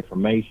all that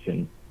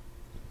information.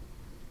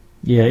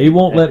 Yeah, it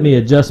won't let me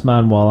adjust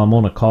mine while I'm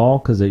on a call,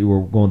 because you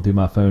were going through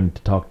my phone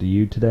to talk to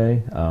you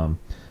today.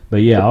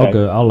 But yeah,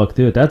 okay. I'll look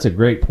through it. That's a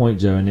great point,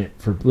 Joe. And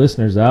for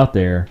listeners out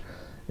there,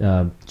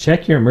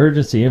 check your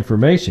emergency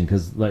information,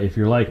 because if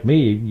you're like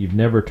me, you've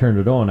never turned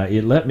it on.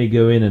 It let me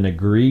go in and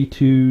agree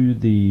to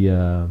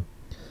the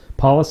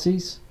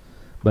policies,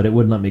 but it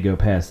wouldn't let me go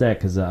past that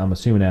because I'm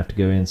assuming I have to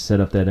go in, set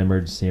up that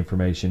emergency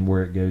information,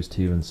 where it goes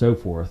to, and so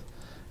forth.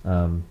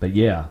 But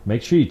yeah,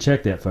 make sure you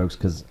check that, folks,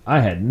 because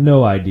I had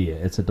no idea.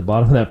 It's at the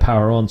bottom of that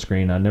power on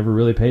screen. I never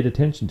really paid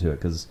attention to it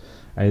because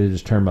I either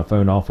just turned my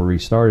phone off or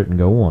restart it and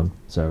go on.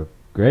 So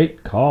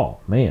great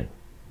call, man.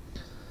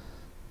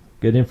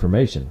 Good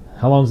information.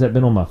 How long has that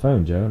been on my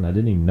phone, Joe? And I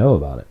didn't even know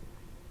about it.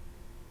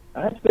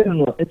 It's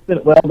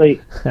been well.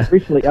 They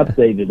recently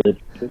updated it.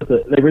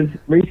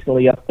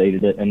 Recently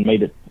updated it and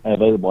made it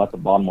available at the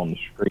bottom on the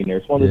screen. There,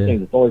 it's one of those things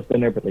that's always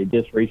been there, but they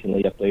just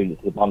recently updated it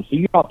to the bottom. So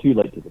you're not too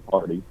late to the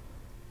party.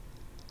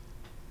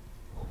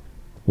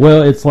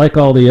 Well, it's like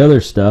all the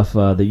other stuff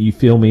that you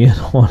fill me in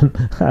on.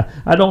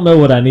 I don't know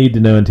what I need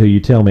to know until you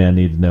tell me I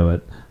need to know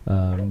it.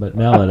 But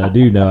now that I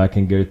do know, I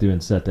can go through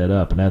and set that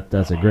up, and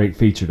that's a great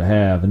feature to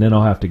have. And then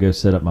I'll have to go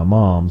set up my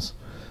mom's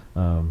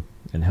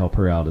and help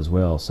her out as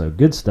well. So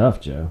good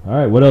stuff, Joe. All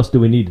right, what else do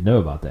we need to know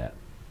about that?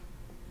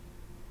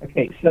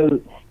 Okay,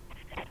 so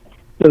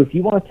if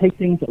you want to take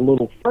things a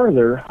little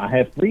further, I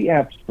have 3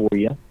 apps for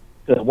you.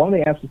 So one of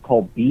the apps is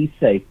called Be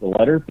Safe, the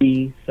letter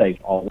B, safe,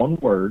 all one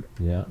word.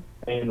 Yeah.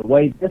 And the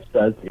way this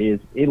does is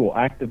it will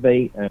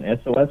activate an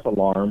SOS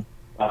alarm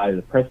by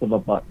the press of a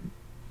button.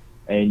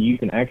 And you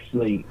can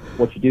actually,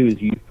 what you do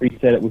is you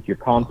preset it with your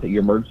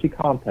emergency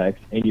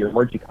contacts, and your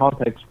emergency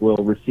contacts will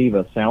receive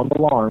a sound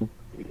alarm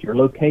with your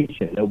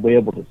location. They'll be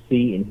able to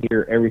see and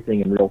hear everything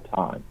in real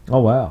time.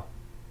 Oh, wow.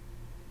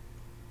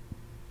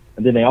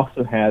 And then they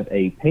also have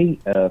a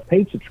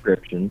paid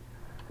subscription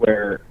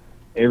where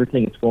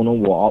everything that's going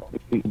on will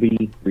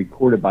be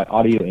recorded by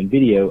audio and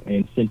video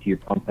and sent to your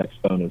contact's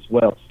phone as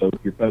well. So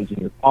if your phone's in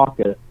your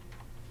pocket,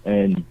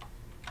 and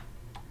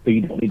so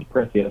you don't need to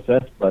press the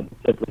SOS button,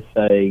 simply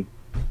say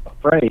a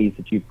phrase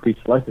that you've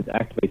pre-selected to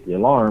activate the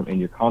alarm, and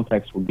your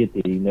contacts will get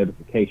the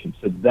notification.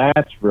 So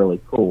that's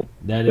really cool.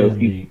 That so is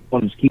if you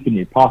want to just keep it in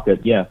your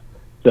pocket, yeah.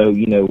 So,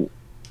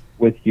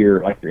 with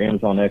your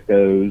Amazon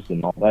Echoes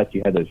and all that,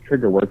 you have those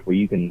trigger words where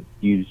you can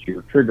use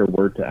your trigger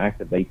word to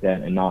activate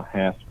that and not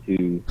have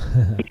to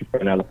get your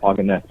phone out of the pocket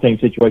in that same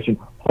situation.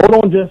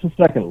 Hold on just a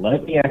second.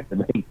 Let me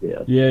activate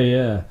this.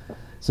 Yeah.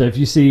 So if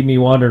you see me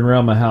wandering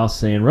around my house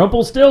saying,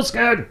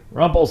 Rumpelstiltskin,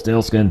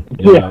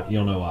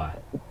 you'll know why.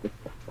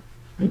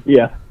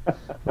 Yeah.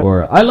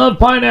 Or, I love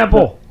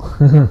pineapple.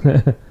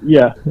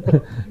 Yeah.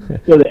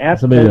 So the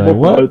app's available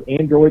for both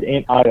Android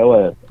and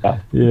iOS.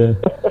 Yeah.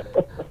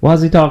 Why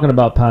is he talking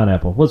about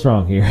pineapple? What's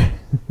wrong here?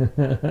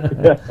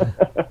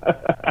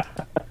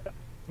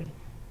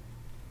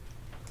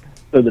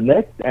 So the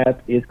next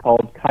app is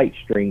called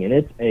KiteString, and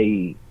it's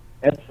a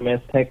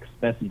SMS text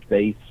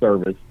message-based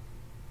service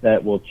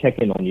that will check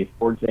in on you.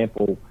 For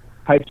example,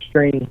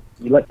 KiteString,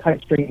 you let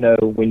KiteString know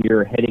when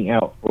you're heading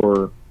out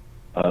for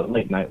a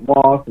late-night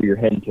walk or you're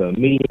heading to a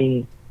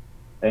meeting,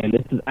 and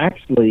this is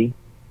actually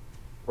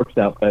works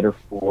out better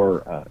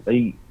for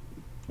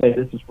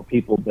this is for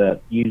people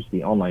that use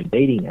the online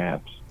dating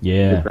apps.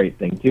 Yeah. It's a great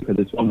thing, too, because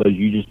it's one of those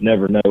you just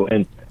never know.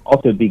 And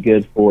also it'd be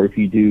good for if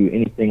you do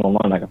anything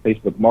online, like a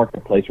Facebook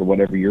Marketplace or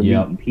whatever, you're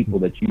meeting people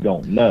that you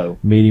don't know.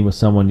 Meeting with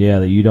someone,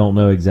 that you don't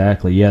know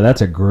exactly. Yeah,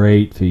 that's a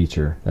great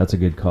feature. That's a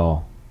good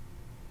call.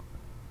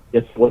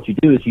 Yes, what you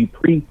do is you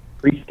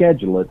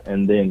pre-schedule it,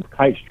 and then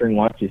KiteString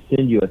will actually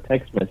send you a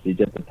text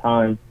message at the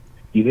time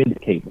you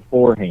indicate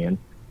beforehand.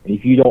 And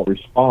if you don't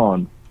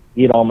respond,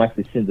 it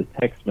automatically sends a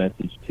text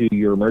message to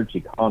your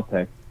emergency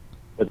contact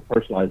with a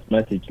personalized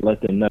message to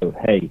let them know,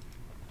 hey,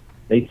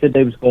 they said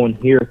they was going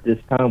here at this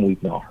time.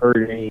 We've not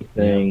heard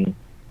anything.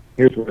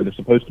 Here's where they're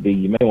supposed to be.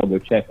 You may want to go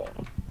check on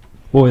them.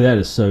 Boy, that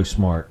is so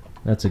smart.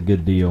 That's a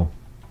good deal.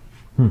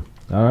 All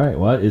right.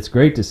 Well, it's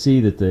great to see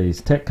that these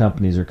tech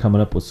companies are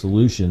coming up with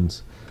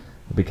solutions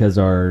because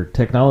our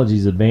technology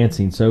is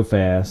advancing so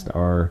fast.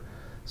 Our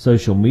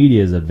social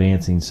media is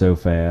advancing so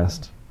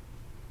fast.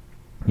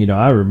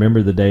 I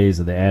remember the days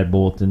of the ad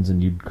bulletins,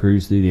 and you'd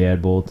cruise through the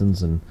ad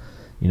bulletins and,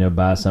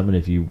 buy something.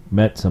 If you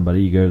met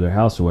somebody, you go to their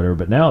house or whatever.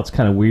 But now it's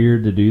kind of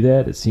weird to do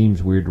that. It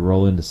seems weird to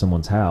roll into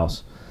someone's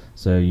house.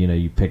 So,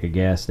 you pick a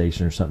gas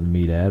station or something to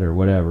meet at or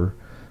whatever,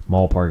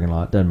 mall parking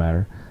lot, doesn't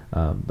matter.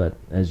 But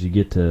as you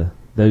get to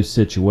those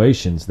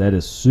situations, that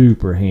is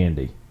super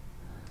handy.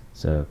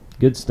 So,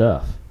 good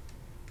stuff.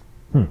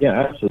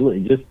 Yeah,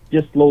 absolutely.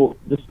 Just a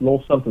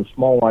little something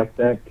small like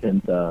that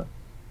can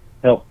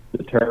help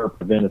deter or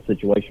prevent a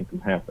situation from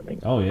happening.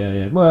 Oh,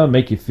 yeah. Well,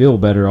 make you feel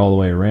better all the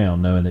way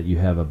around, knowing that you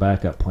have a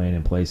backup plan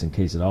in place in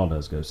case it all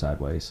does go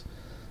sideways.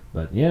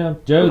 But, yeah,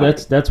 Joe,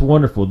 that's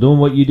wonderful. Doing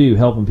what you do,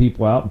 helping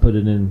people out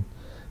and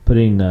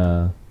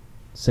putting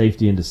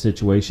safety into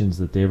situations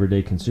that the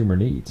everyday consumer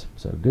needs.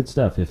 So, good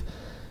stuff.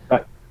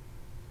 Right.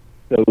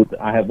 So,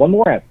 I have one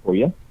more app for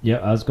you. Yeah,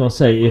 I was going to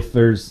say,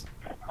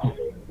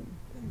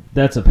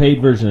 that's a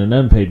paid version and an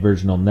unpaid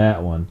version on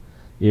that one.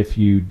 If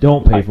you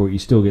don't pay for it, you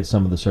still get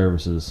some of the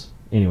services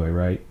anyway,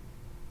 right?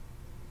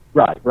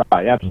 Right,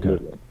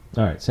 absolutely. Okay.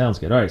 All right, sounds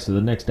good. All right, so the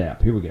next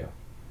app, here we go.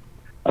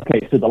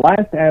 Okay, so the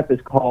last app is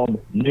called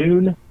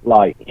Noon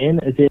Light. N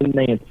as in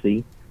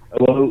Nancy,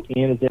 OON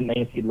as in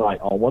Nancy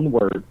Light, all one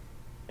word.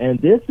 And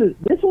this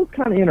one's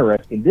kind of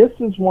interesting. This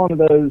is one of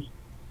those,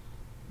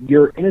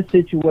 you're in a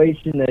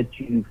situation that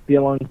you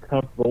feel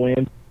uncomfortable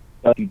in,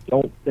 but you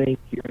don't think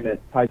you're in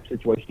that type of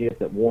situation yet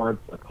that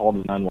warrants a call to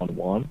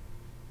 911.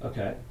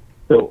 Okay.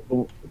 So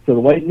the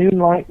way Noon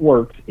Light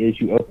works is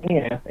you open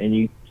the app and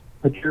you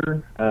put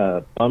your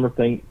thumb or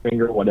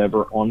finger or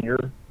whatever on your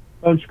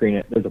phone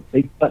screen. There's a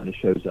big button that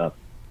shows up,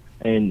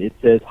 and it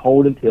says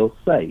hold until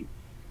safe.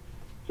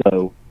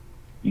 So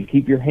you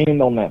keep your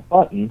hand on that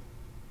button,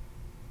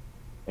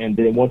 and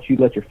then once you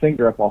let your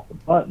finger up off the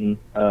button,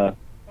 a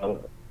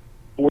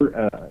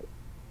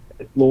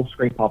little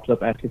screen pops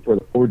up asking for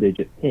the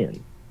 4-digit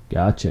PIN.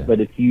 Gotcha.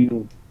 But if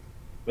you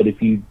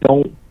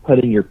don't put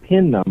in your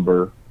PIN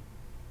number,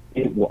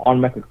 it will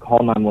automatically call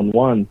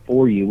 911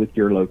 for you with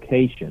your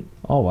location.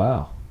 Oh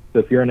wow. So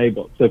if you're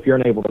unable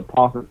to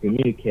talk or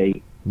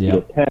communicate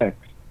via text,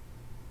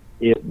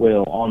 it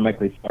will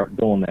automatically start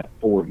doing that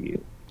for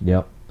you.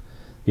 Yep.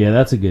 Yeah,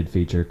 that's a good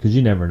feature because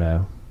you never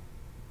know.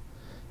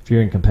 If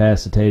you're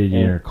incapacitated,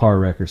 you're in a car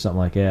wreck or something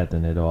like that,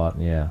 then it'll,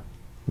 yeah.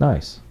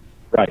 Nice.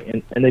 Right,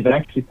 and they've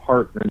actually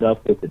partnered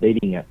up with the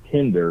dating app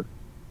Tinder.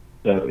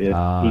 So if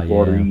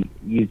people are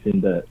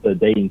using the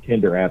dating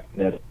Tinder app,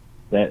 that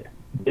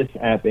this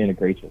app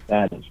integrates with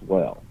that as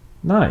well.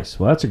 Nice.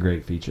 Well, that's a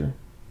great feature.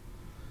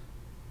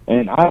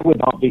 And I would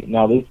not be,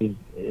 now this is,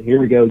 here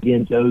we go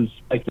again, Joe's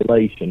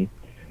speculation.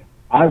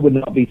 I would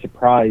not be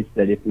surprised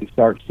that if we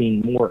start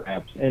seeing more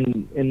apps,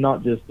 and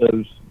not just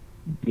those,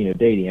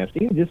 dating apps,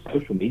 even just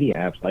social media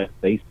apps like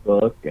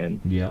Facebook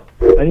and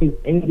any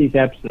of these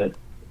apps that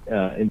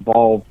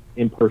involve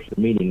in-person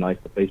meeting,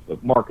 like the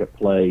Facebook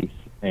Marketplace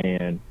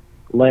and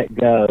Let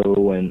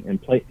Go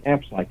and play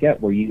apps like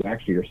that where you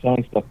actually are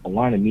selling stuff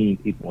online and meeting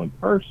people in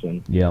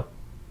person. Yep.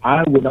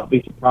 I would not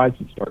be surprised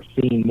to start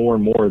seeing more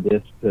and more of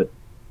this, just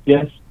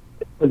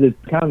because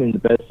it's kind of in the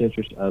best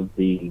interest of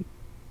the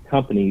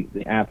company,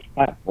 the app's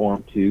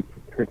platform, to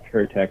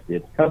protect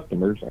its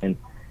customers. And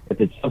if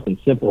it's something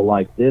simple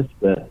like this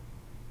that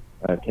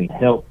can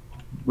help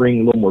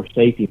bring a little more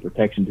safety and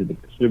protection to the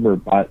consumer,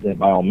 by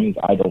all means,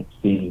 I don't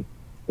see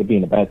it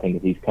being a bad thing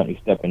that these companies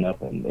stepping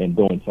up and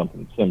doing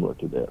something similar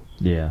to this.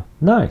 Yeah.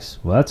 Nice.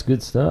 Well, that's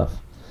good stuff.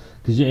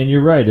 And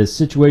you're right, as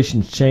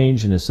situations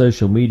change and as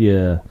social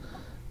media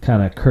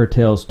kind of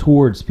curtails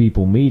towards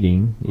people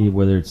meeting,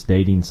 whether it's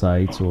dating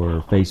sites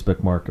or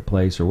Facebook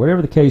Marketplace or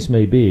whatever the case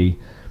may be,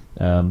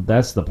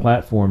 that's the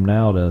platform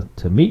now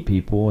to meet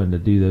people and to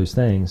do those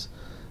things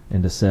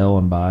and to sell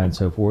and buy and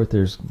so forth.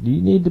 You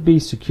need to be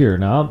secure.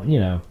 Now,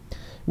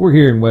 we're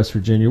here in West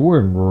Virginia. We're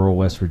in rural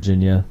West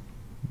Virginia.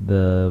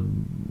 The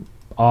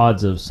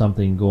odds of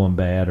something going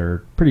bad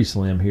are pretty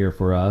slim here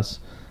for us.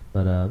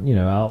 But,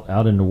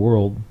 out in the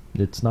world,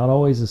 it's not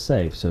always as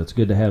safe. So it's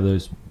good to have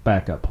those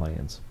backup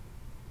plans.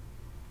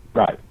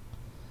 Right.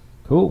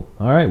 Cool.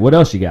 All right. What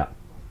else you got?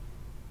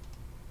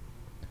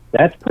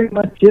 That's pretty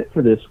much it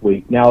for this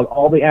week. Now,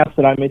 all the apps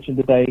that I mentioned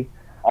today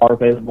are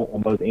available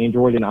on both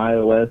Android and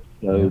iOS,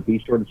 so be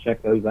sure to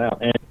check those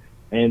out.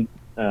 And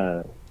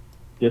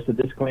just a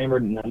disclaimer,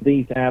 none of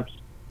these apps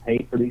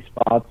pay for these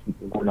spots.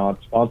 We're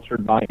not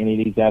sponsored by any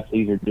of these apps.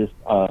 These are just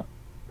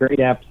great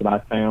apps that I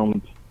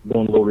found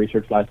doing a little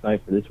research last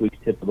night for this week's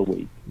tip of the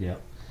week. Yeah.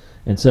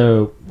 And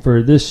so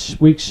for this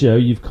week's show,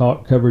 you've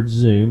covered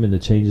Zoom and the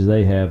changes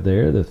they have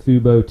there, the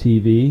Fubo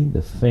TV,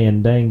 the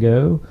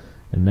Fandango,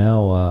 and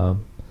now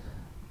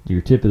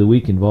your tip of the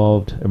week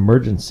involved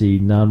emergency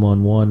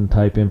 911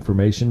 type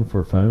information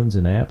for phones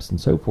and apps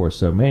and so forth.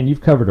 So, man,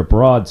 you've covered a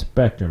broad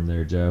spectrum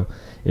there, Joe.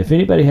 If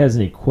anybody has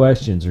any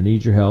questions or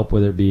needs your help,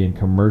 whether it be in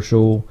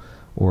commercial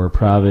or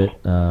private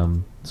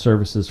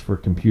services for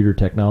computer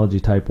technology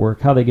type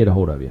work, how they get a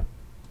hold of you?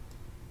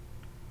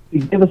 You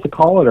can give us a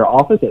call at our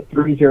office at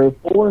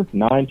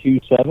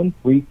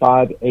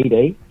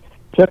 304-927-3588.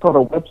 Check out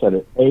our website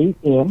at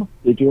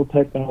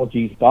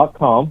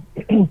amdigitaltechnologies.com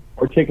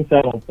or check us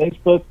out on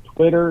Facebook,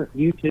 Twitter,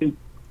 YouTube,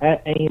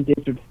 at AM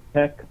Digital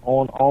Tech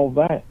on all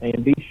that.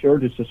 And be sure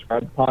to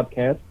subscribe to the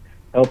podcast,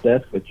 Help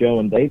Desk with Joe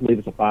and Dave. Leave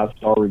us a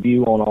 5-star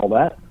review on all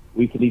that.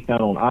 We can be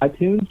found on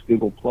iTunes,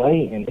 Google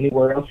Play, and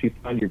anywhere else you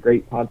find your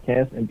great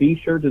podcast. And be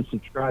sure to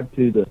subscribe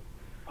to the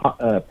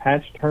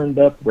Patch Turned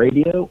Up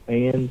Radio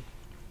and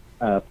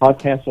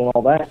podcasts and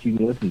all that. You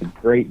can listen to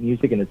great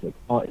music, and it's a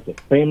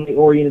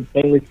family-oriented,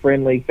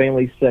 family-friendly,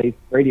 family-safe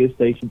radio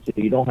station, so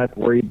you don't have to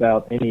worry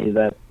about any of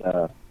that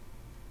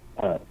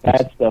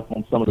bad stuff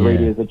on some of the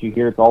radios that you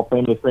hear. It's all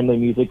family-friendly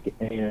music,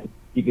 and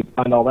you can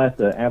find all that.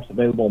 The app's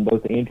available on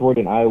both Android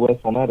and iOS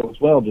on that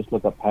as well. Just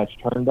look up Patch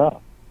Turned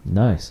Up.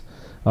 Nice.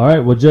 All right.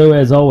 Well, Joe,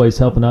 as always,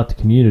 helping out the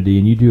community,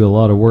 and you do a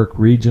lot of work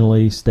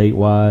regionally,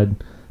 statewide,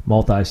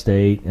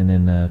 multi-state, and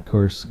then, of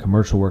course,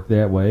 commercial work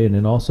that way, and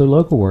then also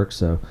local work.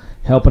 So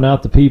helping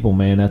out the people,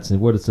 man, that's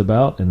what it's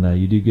about, and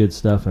you do good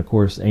stuff. And, of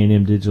course,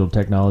 A&M Digital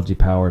Technology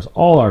powers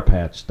all our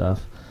patch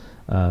stuff.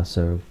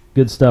 So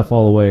good stuff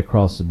all the way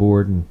across the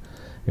board. And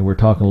and we're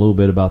talking a little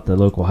bit about the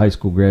local high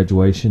school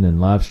graduation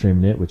and live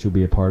streaming it, which you'll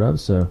be a part of.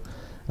 So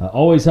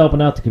always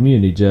helping out the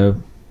community,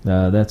 Joe.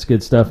 That's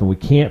good stuff. And we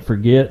can't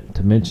forget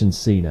to mention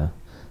Cena,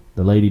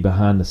 the lady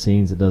behind the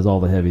scenes that does all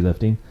the heavy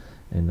lifting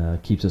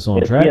and keeps us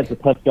on track. Yeah, that's a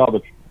tough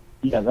job.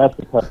 Yeah, that's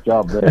a tough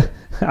job there.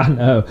 I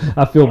know.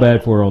 I feel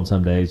bad for her on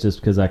some days just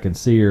because I can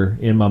see her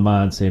in my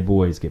mind saying,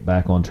 boys, get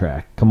back on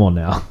track. Come on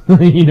now.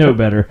 You know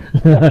better.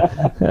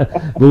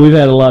 But we've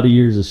had a lot of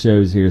years of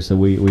shows here, so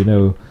we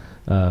know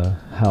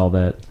how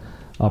that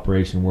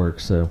operation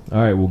works. So,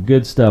 all right, well,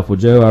 good stuff. Well,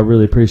 Joe, I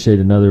really appreciate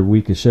another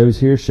week of shows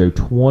here. Show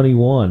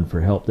 21 for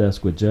Help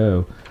Desk with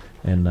Joe,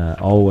 and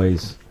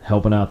always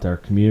helping out our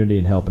community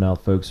and helping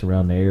out folks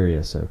around the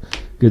area. So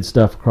good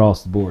stuff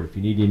across the board. If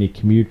you need any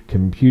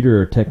computer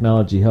or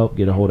technology help,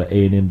 get a hold of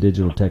A&M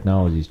Digital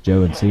Technologies.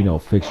 Joe and Cena will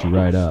fix you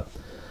right up.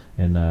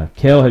 And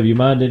Kel, have you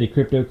mined any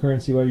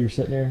cryptocurrency while you're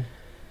sitting there?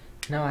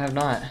 No, I have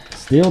not.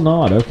 Still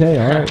not. Okay,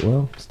 all right.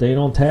 Well, staying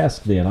on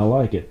task then. I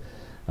like it.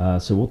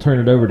 So we'll turn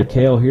it over to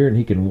Kel here, and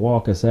he can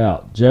walk us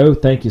out. Joe,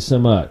 thank you so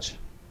much.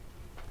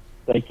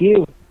 Thank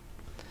you.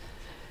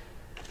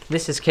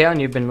 This is Kale, and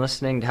you've been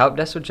listening to Help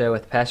Desk with Joe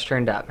with Patch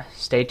Turned Up.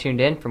 Stay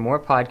tuned in for more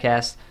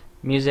podcasts,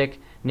 music,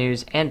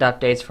 news, and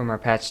updates from our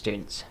Patch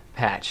students.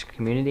 Patch,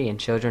 community and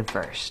children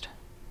first.